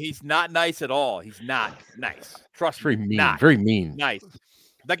know him. He's not nice at all. He's not nice. Trust me. Very mean. Very mean. Nice.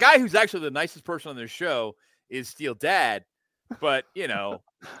 The guy who's actually the nicest person on this show is Steel Dad, but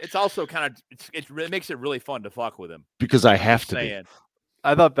it's also kind of it makes it really fun to fuck with him because I have to be.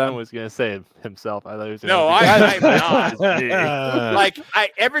 I thought Ben was going to say it himself. I thought he was no, I'm not. Like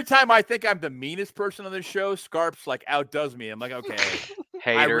every time I think I'm the meanest person on this show, Scarps outdoes me. I'm like, okay,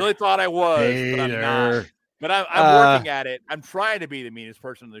 I really thought I was, but I'm not. But I'm working at it. I'm trying to be the meanest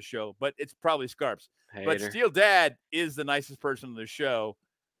person on the show, but it's probably Scarps. But Steel Dad is the nicest person on the show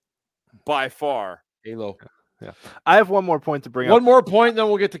by far. Halo. Yeah. I have one more point to bring up. One more point, then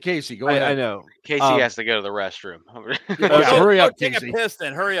we'll get to Casey. Go ahead. I know. Casey has to go to the restroom. Hurry up, take Casey. a piss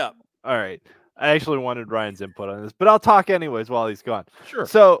then. Hurry up. All right. I actually wanted Ryan's input on this, but I'll talk anyways while he's gone. Sure.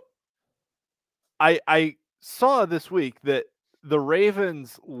 So I saw this week that the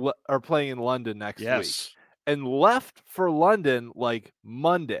Ravens are playing in London next week and left for London like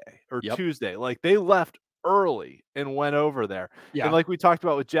Monday or Tuesday. Like they left early and went over there. Yeah. And like we talked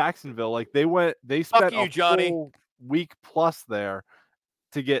about with Jacksonville, like they spent you, a Johnny. full week plus there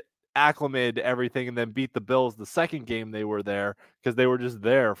to get acclimated to everything and then beat the Bills the second game they were there because they were just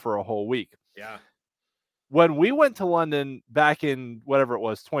there for a whole week. Yeah. When we went to London back in whatever it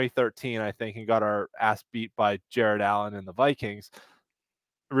was, 2013, I think, and got our ass beat by Jared Allen and the Vikings.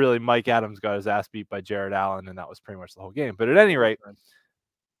 Really, Mike Adams got his ass beat by Jared Allen, and that was pretty much the whole game. But at any rate,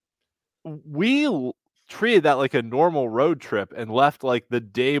 we treated that like a normal road trip and left like the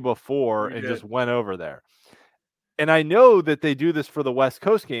day before and just went over there. And I know that they do this for the West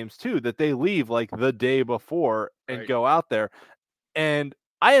Coast games too, that they leave like the day before and go out there. And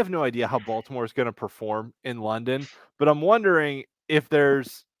I have no idea how Baltimore is going to perform in London, but I'm wondering if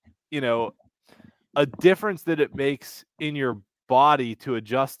there's, a difference that it makes in your body to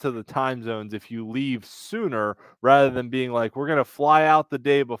adjust to the time zones if you leave sooner rather than being like, we're going to fly out the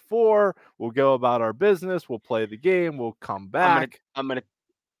day before, we'll go about our business, we'll play the game, we'll come back. I'm gonna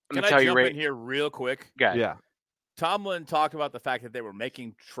Can tell I you jump right in here real quick? Yeah. Tomlin talked about the fact that they were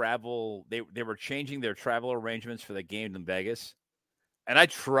making travel. They were changing their travel arrangements for the game in Vegas. And I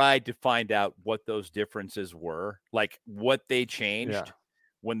tried to find out what those differences were, like what they changed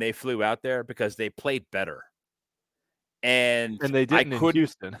when they flew out there, because they played better. And they didn't in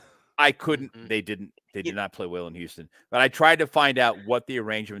Houston. I couldn't. They didn't. They did not play well in Houston. But I tried to find out what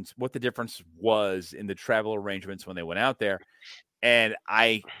the difference was in the travel arrangements when they went out there. And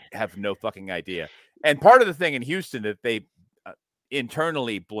I have no fucking idea. And part of the thing in Houston that they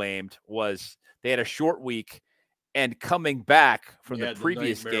internally blamed was they had a short week, and coming back from the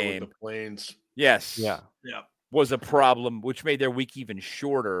previous game, with the planes. Yes, was a problem, which made their week even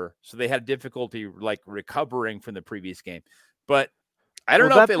shorter. So they had difficulty like recovering from the previous game. But I don't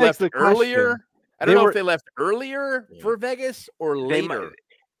know if they left earlier. I don't know if they left earlier for Vegas or later.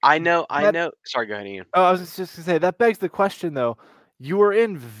 I know. Sorry, go ahead, Ian. Oh, I was just going to say, that begs the question, though. You were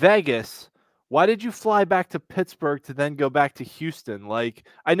in Vegas. Why did you fly back to Pittsburgh to then go back to Houston? Like,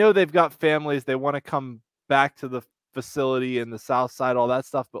 I know they've got families. They want to come back to the facility in the South Side, all that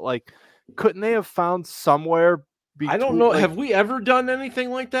stuff. But, like, couldn't they have found somewhere between? I don't know. Like, have we ever done anything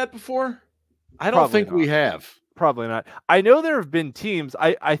like that before? I don't think we have. Probably not. I know there have been teams.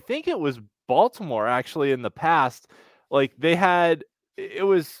 I think it was Baltimore, actually, in the past. Like, they had – it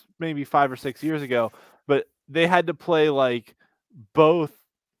was maybe 5 or 6 years ago, but they had to play, like, both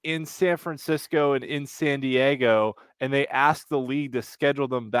in San Francisco and in San Diego, and they asked the league to schedule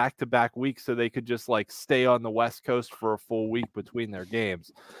them back-to-back weeks so they could just like stay on the West Coast for a full week between their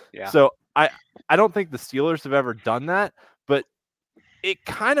games. Yeah. So I don't think the Steelers have ever done that, but it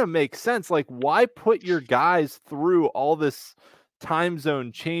kind of makes sense. Like, why put your guys through all this time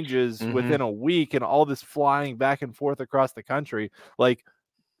zone changes within a week and all this flying back and forth across the country? Like,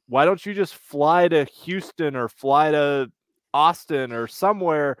 why don't you just fly to Houston or fly to Austin or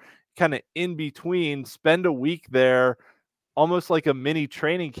somewhere kind of in between, spend a week there, almost like a mini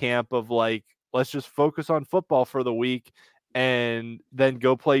training camp of like, let's just focus on football for the week and then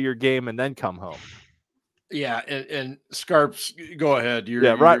go play your game and then come home. Yeah, and Scarps, go ahead.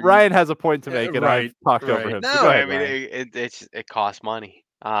 Ryan has a point to make, and I've talked over him. No, so ahead, I mean it costs money.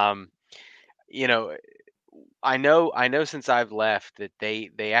 I know since I've left that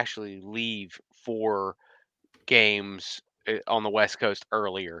they actually leave for games on the West Coast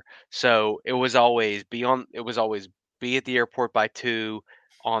earlier. So it was always be at the airport by 2,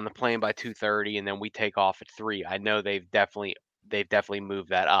 on the plane by 2:30, and then we take off at 3. I know they've definitely moved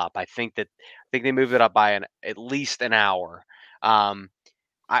that up. I think they moved it up by at least an hour. I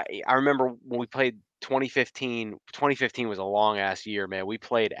remember when we played 2015. 2015 was a long ass year, man. We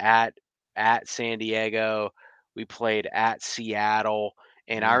played at San Diego. We played at Seattle.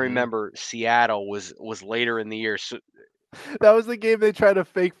 And I remember Seattle was later in the year. So that was the game they tried to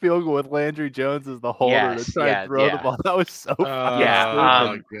fake field goal with Landry Jones as the holder to try and throw the ball. That was so funny.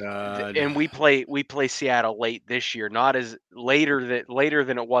 Oh God. And we play Seattle late this year, not as later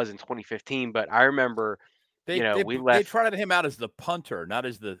than it was in 2015. But I remember we left. They trotted him out as the punter, not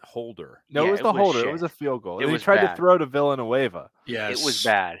as the holder. No, it was the holder. It was a field goal. They tried to throw to Villanueva. Yes, it was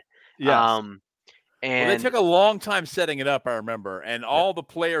bad. Yes. And they took a long time setting it up, I remember, and all the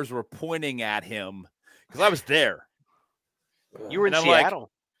players were pointing at him because I was there. You were in Seattle.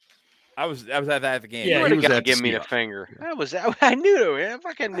 I was at the game. Yeah, you were going to give me the finger. I knew it. I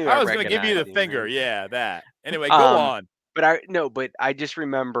fucking knew. I was going to give you the finger. Man. Yeah, that. Anyway, go on. But I just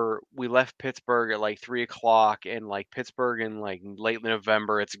remember we left Pittsburgh at like 3:00, and like Pittsburgh in like late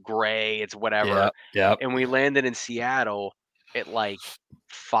November, it's gray, it's whatever. Yeah. And we landed in Seattle at like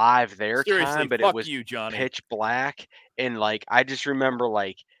 5 their time, but it was you, Johnny. pitch black. And like I just remember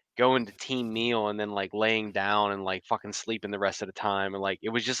like going to team meal and then like laying down and like fucking sleeping the rest of the time, and like it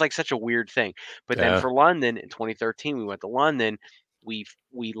was just like such a weird thing. But then for London in 2013, we went to London. We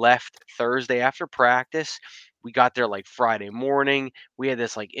left Thursday after practice. We got there like Friday morning. We had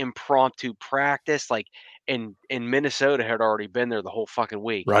this like impromptu practice, like in Minnesota had already been there the whole fucking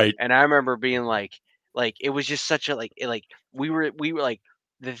week. Right. And I remember being like it was just such a like we were like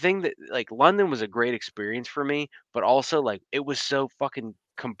the thing that like London was a great experience for me, but also like it was so fucking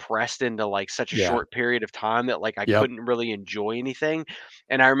compressed into like such a Yeah. short period of time that like I Yep. couldn't really enjoy anything.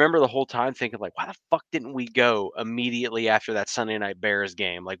 And I remember the whole time thinking like, why the fuck didn't we go immediately after that Sunday night Bears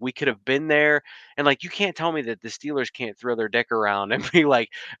game? Like we could have been there, and like you can't tell me that the Steelers can't throw their dick around and be like,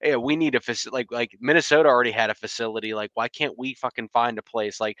 hey, we need a facility. Like Minnesota already had a facility. Like why can't we fucking find a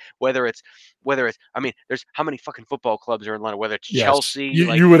place? Like whether it's I mean, there's how many fucking football clubs are in London? Whether it's Chelsea,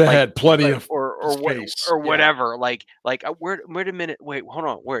 you would have had plenty of or space. whatever. Like where a minute. Wait, hold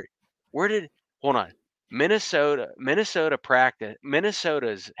on. Where did hold on? Minnesota practice.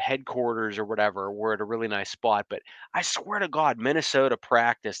 Minnesota's headquarters or whatever were at a really nice spot, but I swear to God, Minnesota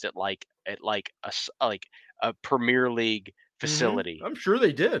practiced at like a Premier League facility. I'm sure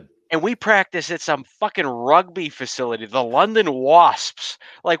they did. And we practice at some fucking rugby facility, the London Wasps.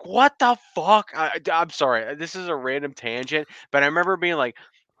 Like, what the fuck? I'm sorry, this is a random tangent, but I remember being like,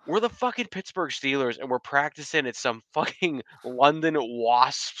 we're the fucking Pittsburgh Steelers, and we're practicing at some fucking London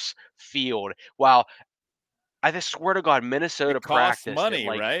Wasps field. Wow. I just swear to God, Minnesota It costs practiced money, at,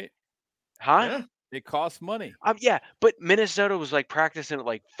 like, right? huh? Yeah. It costs money. Yeah, but Minnesota was like practicing at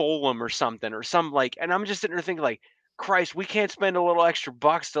like Fulham or something, or some like, and I'm just sitting there thinking like, Christ, we can't spend a little extra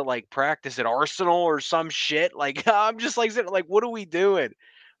bucks to like practice at Arsenal or some shit. Like I'm just like sitting like, what are we doing?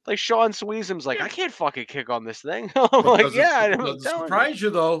 Like Sean Sweezum's like, I can't fucking kick on this thing. I'm like, yeah, it I'm doesn't telling surprise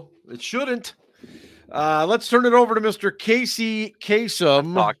you though. It shouldn't. Let's turn it over to Mr. Casey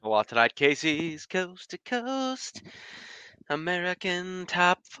Kasem. Talked a lot tonight. Casey's Coast to Coast American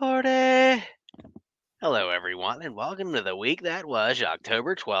Top 40. Hello, everyone, and welcome to the week that was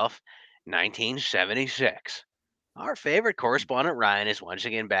October 12th, 1976. Our favorite correspondent, Ryan, is once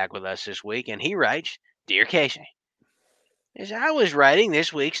again back with us this week, and he writes, Dear Casey, as I was writing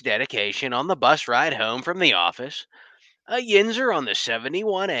this week's dedication on the bus ride home from the office, a Yinzer on the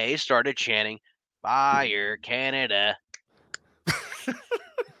 71A started chanting, Fire Canada.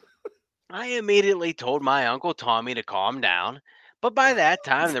 I immediately told my Uncle Tommy to calm down, but by that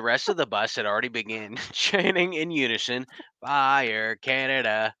time the rest of the bus had already begun chanting in unison, Fire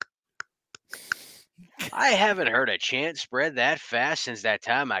Canada. I haven't heard a chant spread that fast since that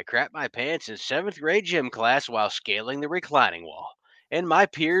time I crapped my pants in 7th grade gym class while scaling the reclining wall, and my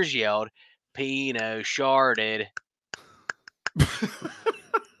peers yelled, Pino sharded.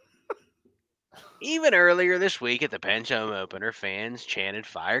 Even earlier this week at the Penn's home opener, fans chanted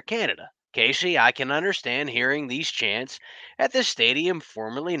Fire Canada. Casey, I can understand hearing these chants at the stadium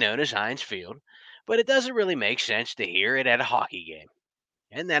formerly known as Heinz Field, but it doesn't really make sense to hear it at a hockey game.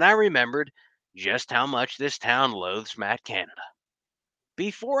 And then I remembered just how much this town loathes Matt Canada.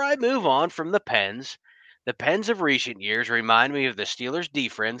 Before I move on from the Pens of recent years remind me of the Steelers'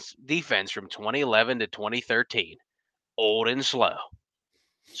 defense from 2011 to 2013. Old and slow.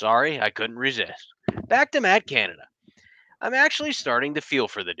 Sorry, I couldn't resist. Back to Matt Canada. I'm actually starting to feel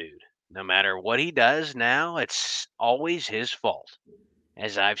for the dude. No matter what he does now, it's always his fault.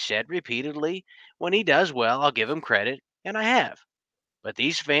 As I've said repeatedly, when he does well, I'll give him credit, and I have. But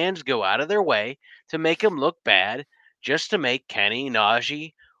these fans go out of their way to make him look bad just to make Kenny,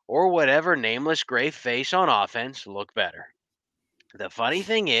 Najee, or whatever nameless gray face on offense look better. The funny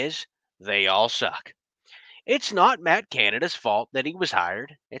thing is, they all suck. It's not Matt Canada's fault that he was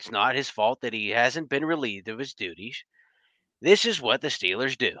hired. It's not his fault that he hasn't been relieved of his duties. This is what the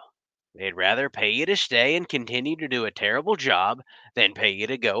Steelers do. They'd rather pay you to stay and continue to do a terrible job than pay you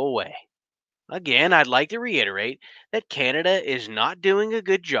to go away. Again, I'd like to reiterate that Canada is not doing a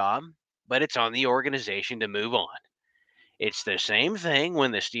good job, but it's on the organization to move on. It's the same thing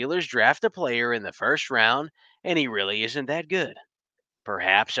when the Steelers draft a player in the first round and he really isn't that good.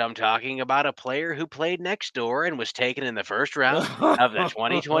 Perhaps I'm talking about a player who played next door and was taken in the first round of the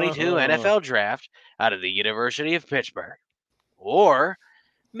 2022 NFL Draft out of the University of Pittsburgh. Or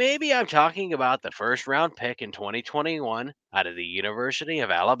maybe I'm talking about the first round pick in 2021 out of the University of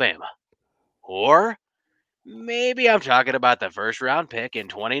Alabama. Or maybe I'm talking about the first round pick in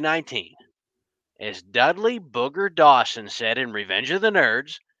 2019. As Dudley Booger Dawson said in Revenge of the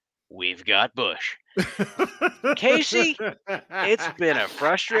Nerds, we've got Bush. Casey, it's been a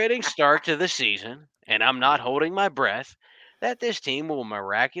frustrating start to the season, and I'm not holding my breath that this team will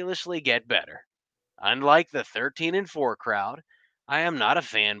miraculously get better. Unlike the 13-4 crowd, I am not a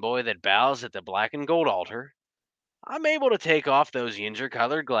fanboy that bows at the black and gold altar. I'm able to take off those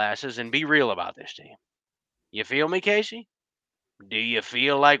ginger-colored glasses and be real about this team. You feel me, Casey? Do you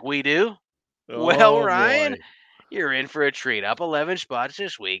feel like we do? Well, Oh, Ryan, boy. you're in for a treat. Up 11 spots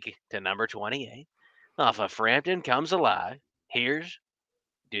this week to number 28. Off of Frampton Comes Alive. Here's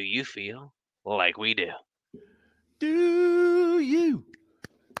Do You Feel Like We Do? Do you?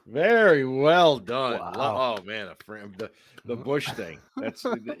 Very well done. Wow. Oh man, the Bush thing. That's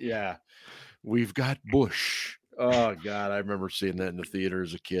yeah. We've got Bush. Oh God, I remember seeing that in the theater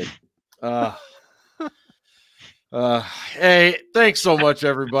as a kid. Hey, thanks so much,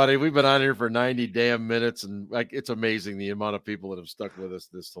 everybody. We've been on here for 90 damn minutes, and it's amazing the amount of people that have stuck with us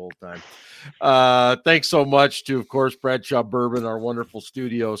this whole time. Thanks so much to, of course, Bradshaw Bourbon, our wonderful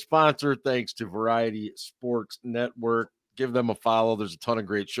studio sponsor. Thanks to Variety Sports Network. Give them a follow. There's a ton of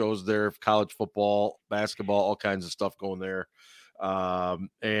great shows there, college football, basketball, all kinds of stuff going there.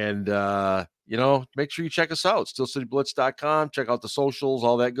 Make sure you check us out. SteelCityBlitz.com. Check out the socials,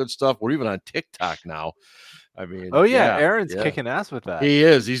 all that good stuff. We're even on TikTok now. I mean, oh yeah, Aaron's kicking ass with that. He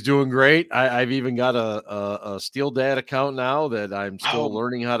is. He's doing great. I've even got a Steel Dad account now that I'm still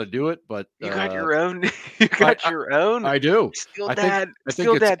learning how to do it. But you got your own. You got your own. I do. Steel I Dad. think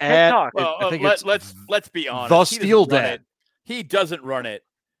Steel it's Dad TikTok. Well, let's be honest. The He Steel doesn't run Dad. it. He doesn't run it.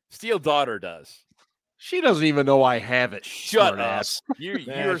 Steel Daughter does. She doesn't even know I have it. Shut up. Ass.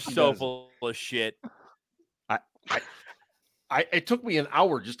 You're so full of shit. It took me an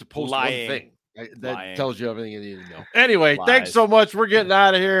hour just to post one thing. That Lying. tells you everything you need to know. Anyway, Lies. thanks so much. We're getting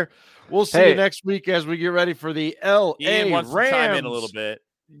out of here. We'll see you next week as we get ready for the LA Ian wants Rams. to chime in a little bit.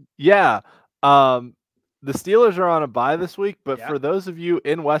 Yeah. The Steelers are on a bye this week, but for those of you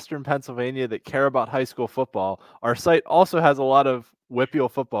in Western Pennsylvania that care about high school football, our site also has a lot of Whippeal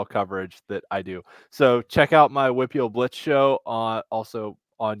football coverage that I do. So check out my Whippeal Blitz show also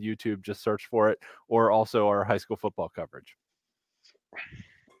on YouTube. Just search for it, or also our high school football coverage.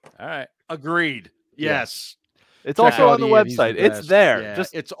 All right. Agreed. Yes. It's also on the website. It's there. Yeah,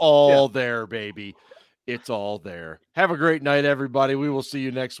 it's all there, baby. It's all there. Have a great night, everybody. We will see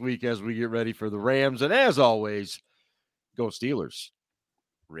you next week as we get ready for the Rams. And as always, go Steelers.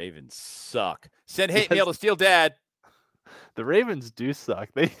 Ravens suck. Send hate mail to Steel Dad. The Ravens do suck.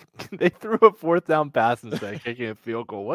 They threw a 4th down pass instead of kicking a field goal.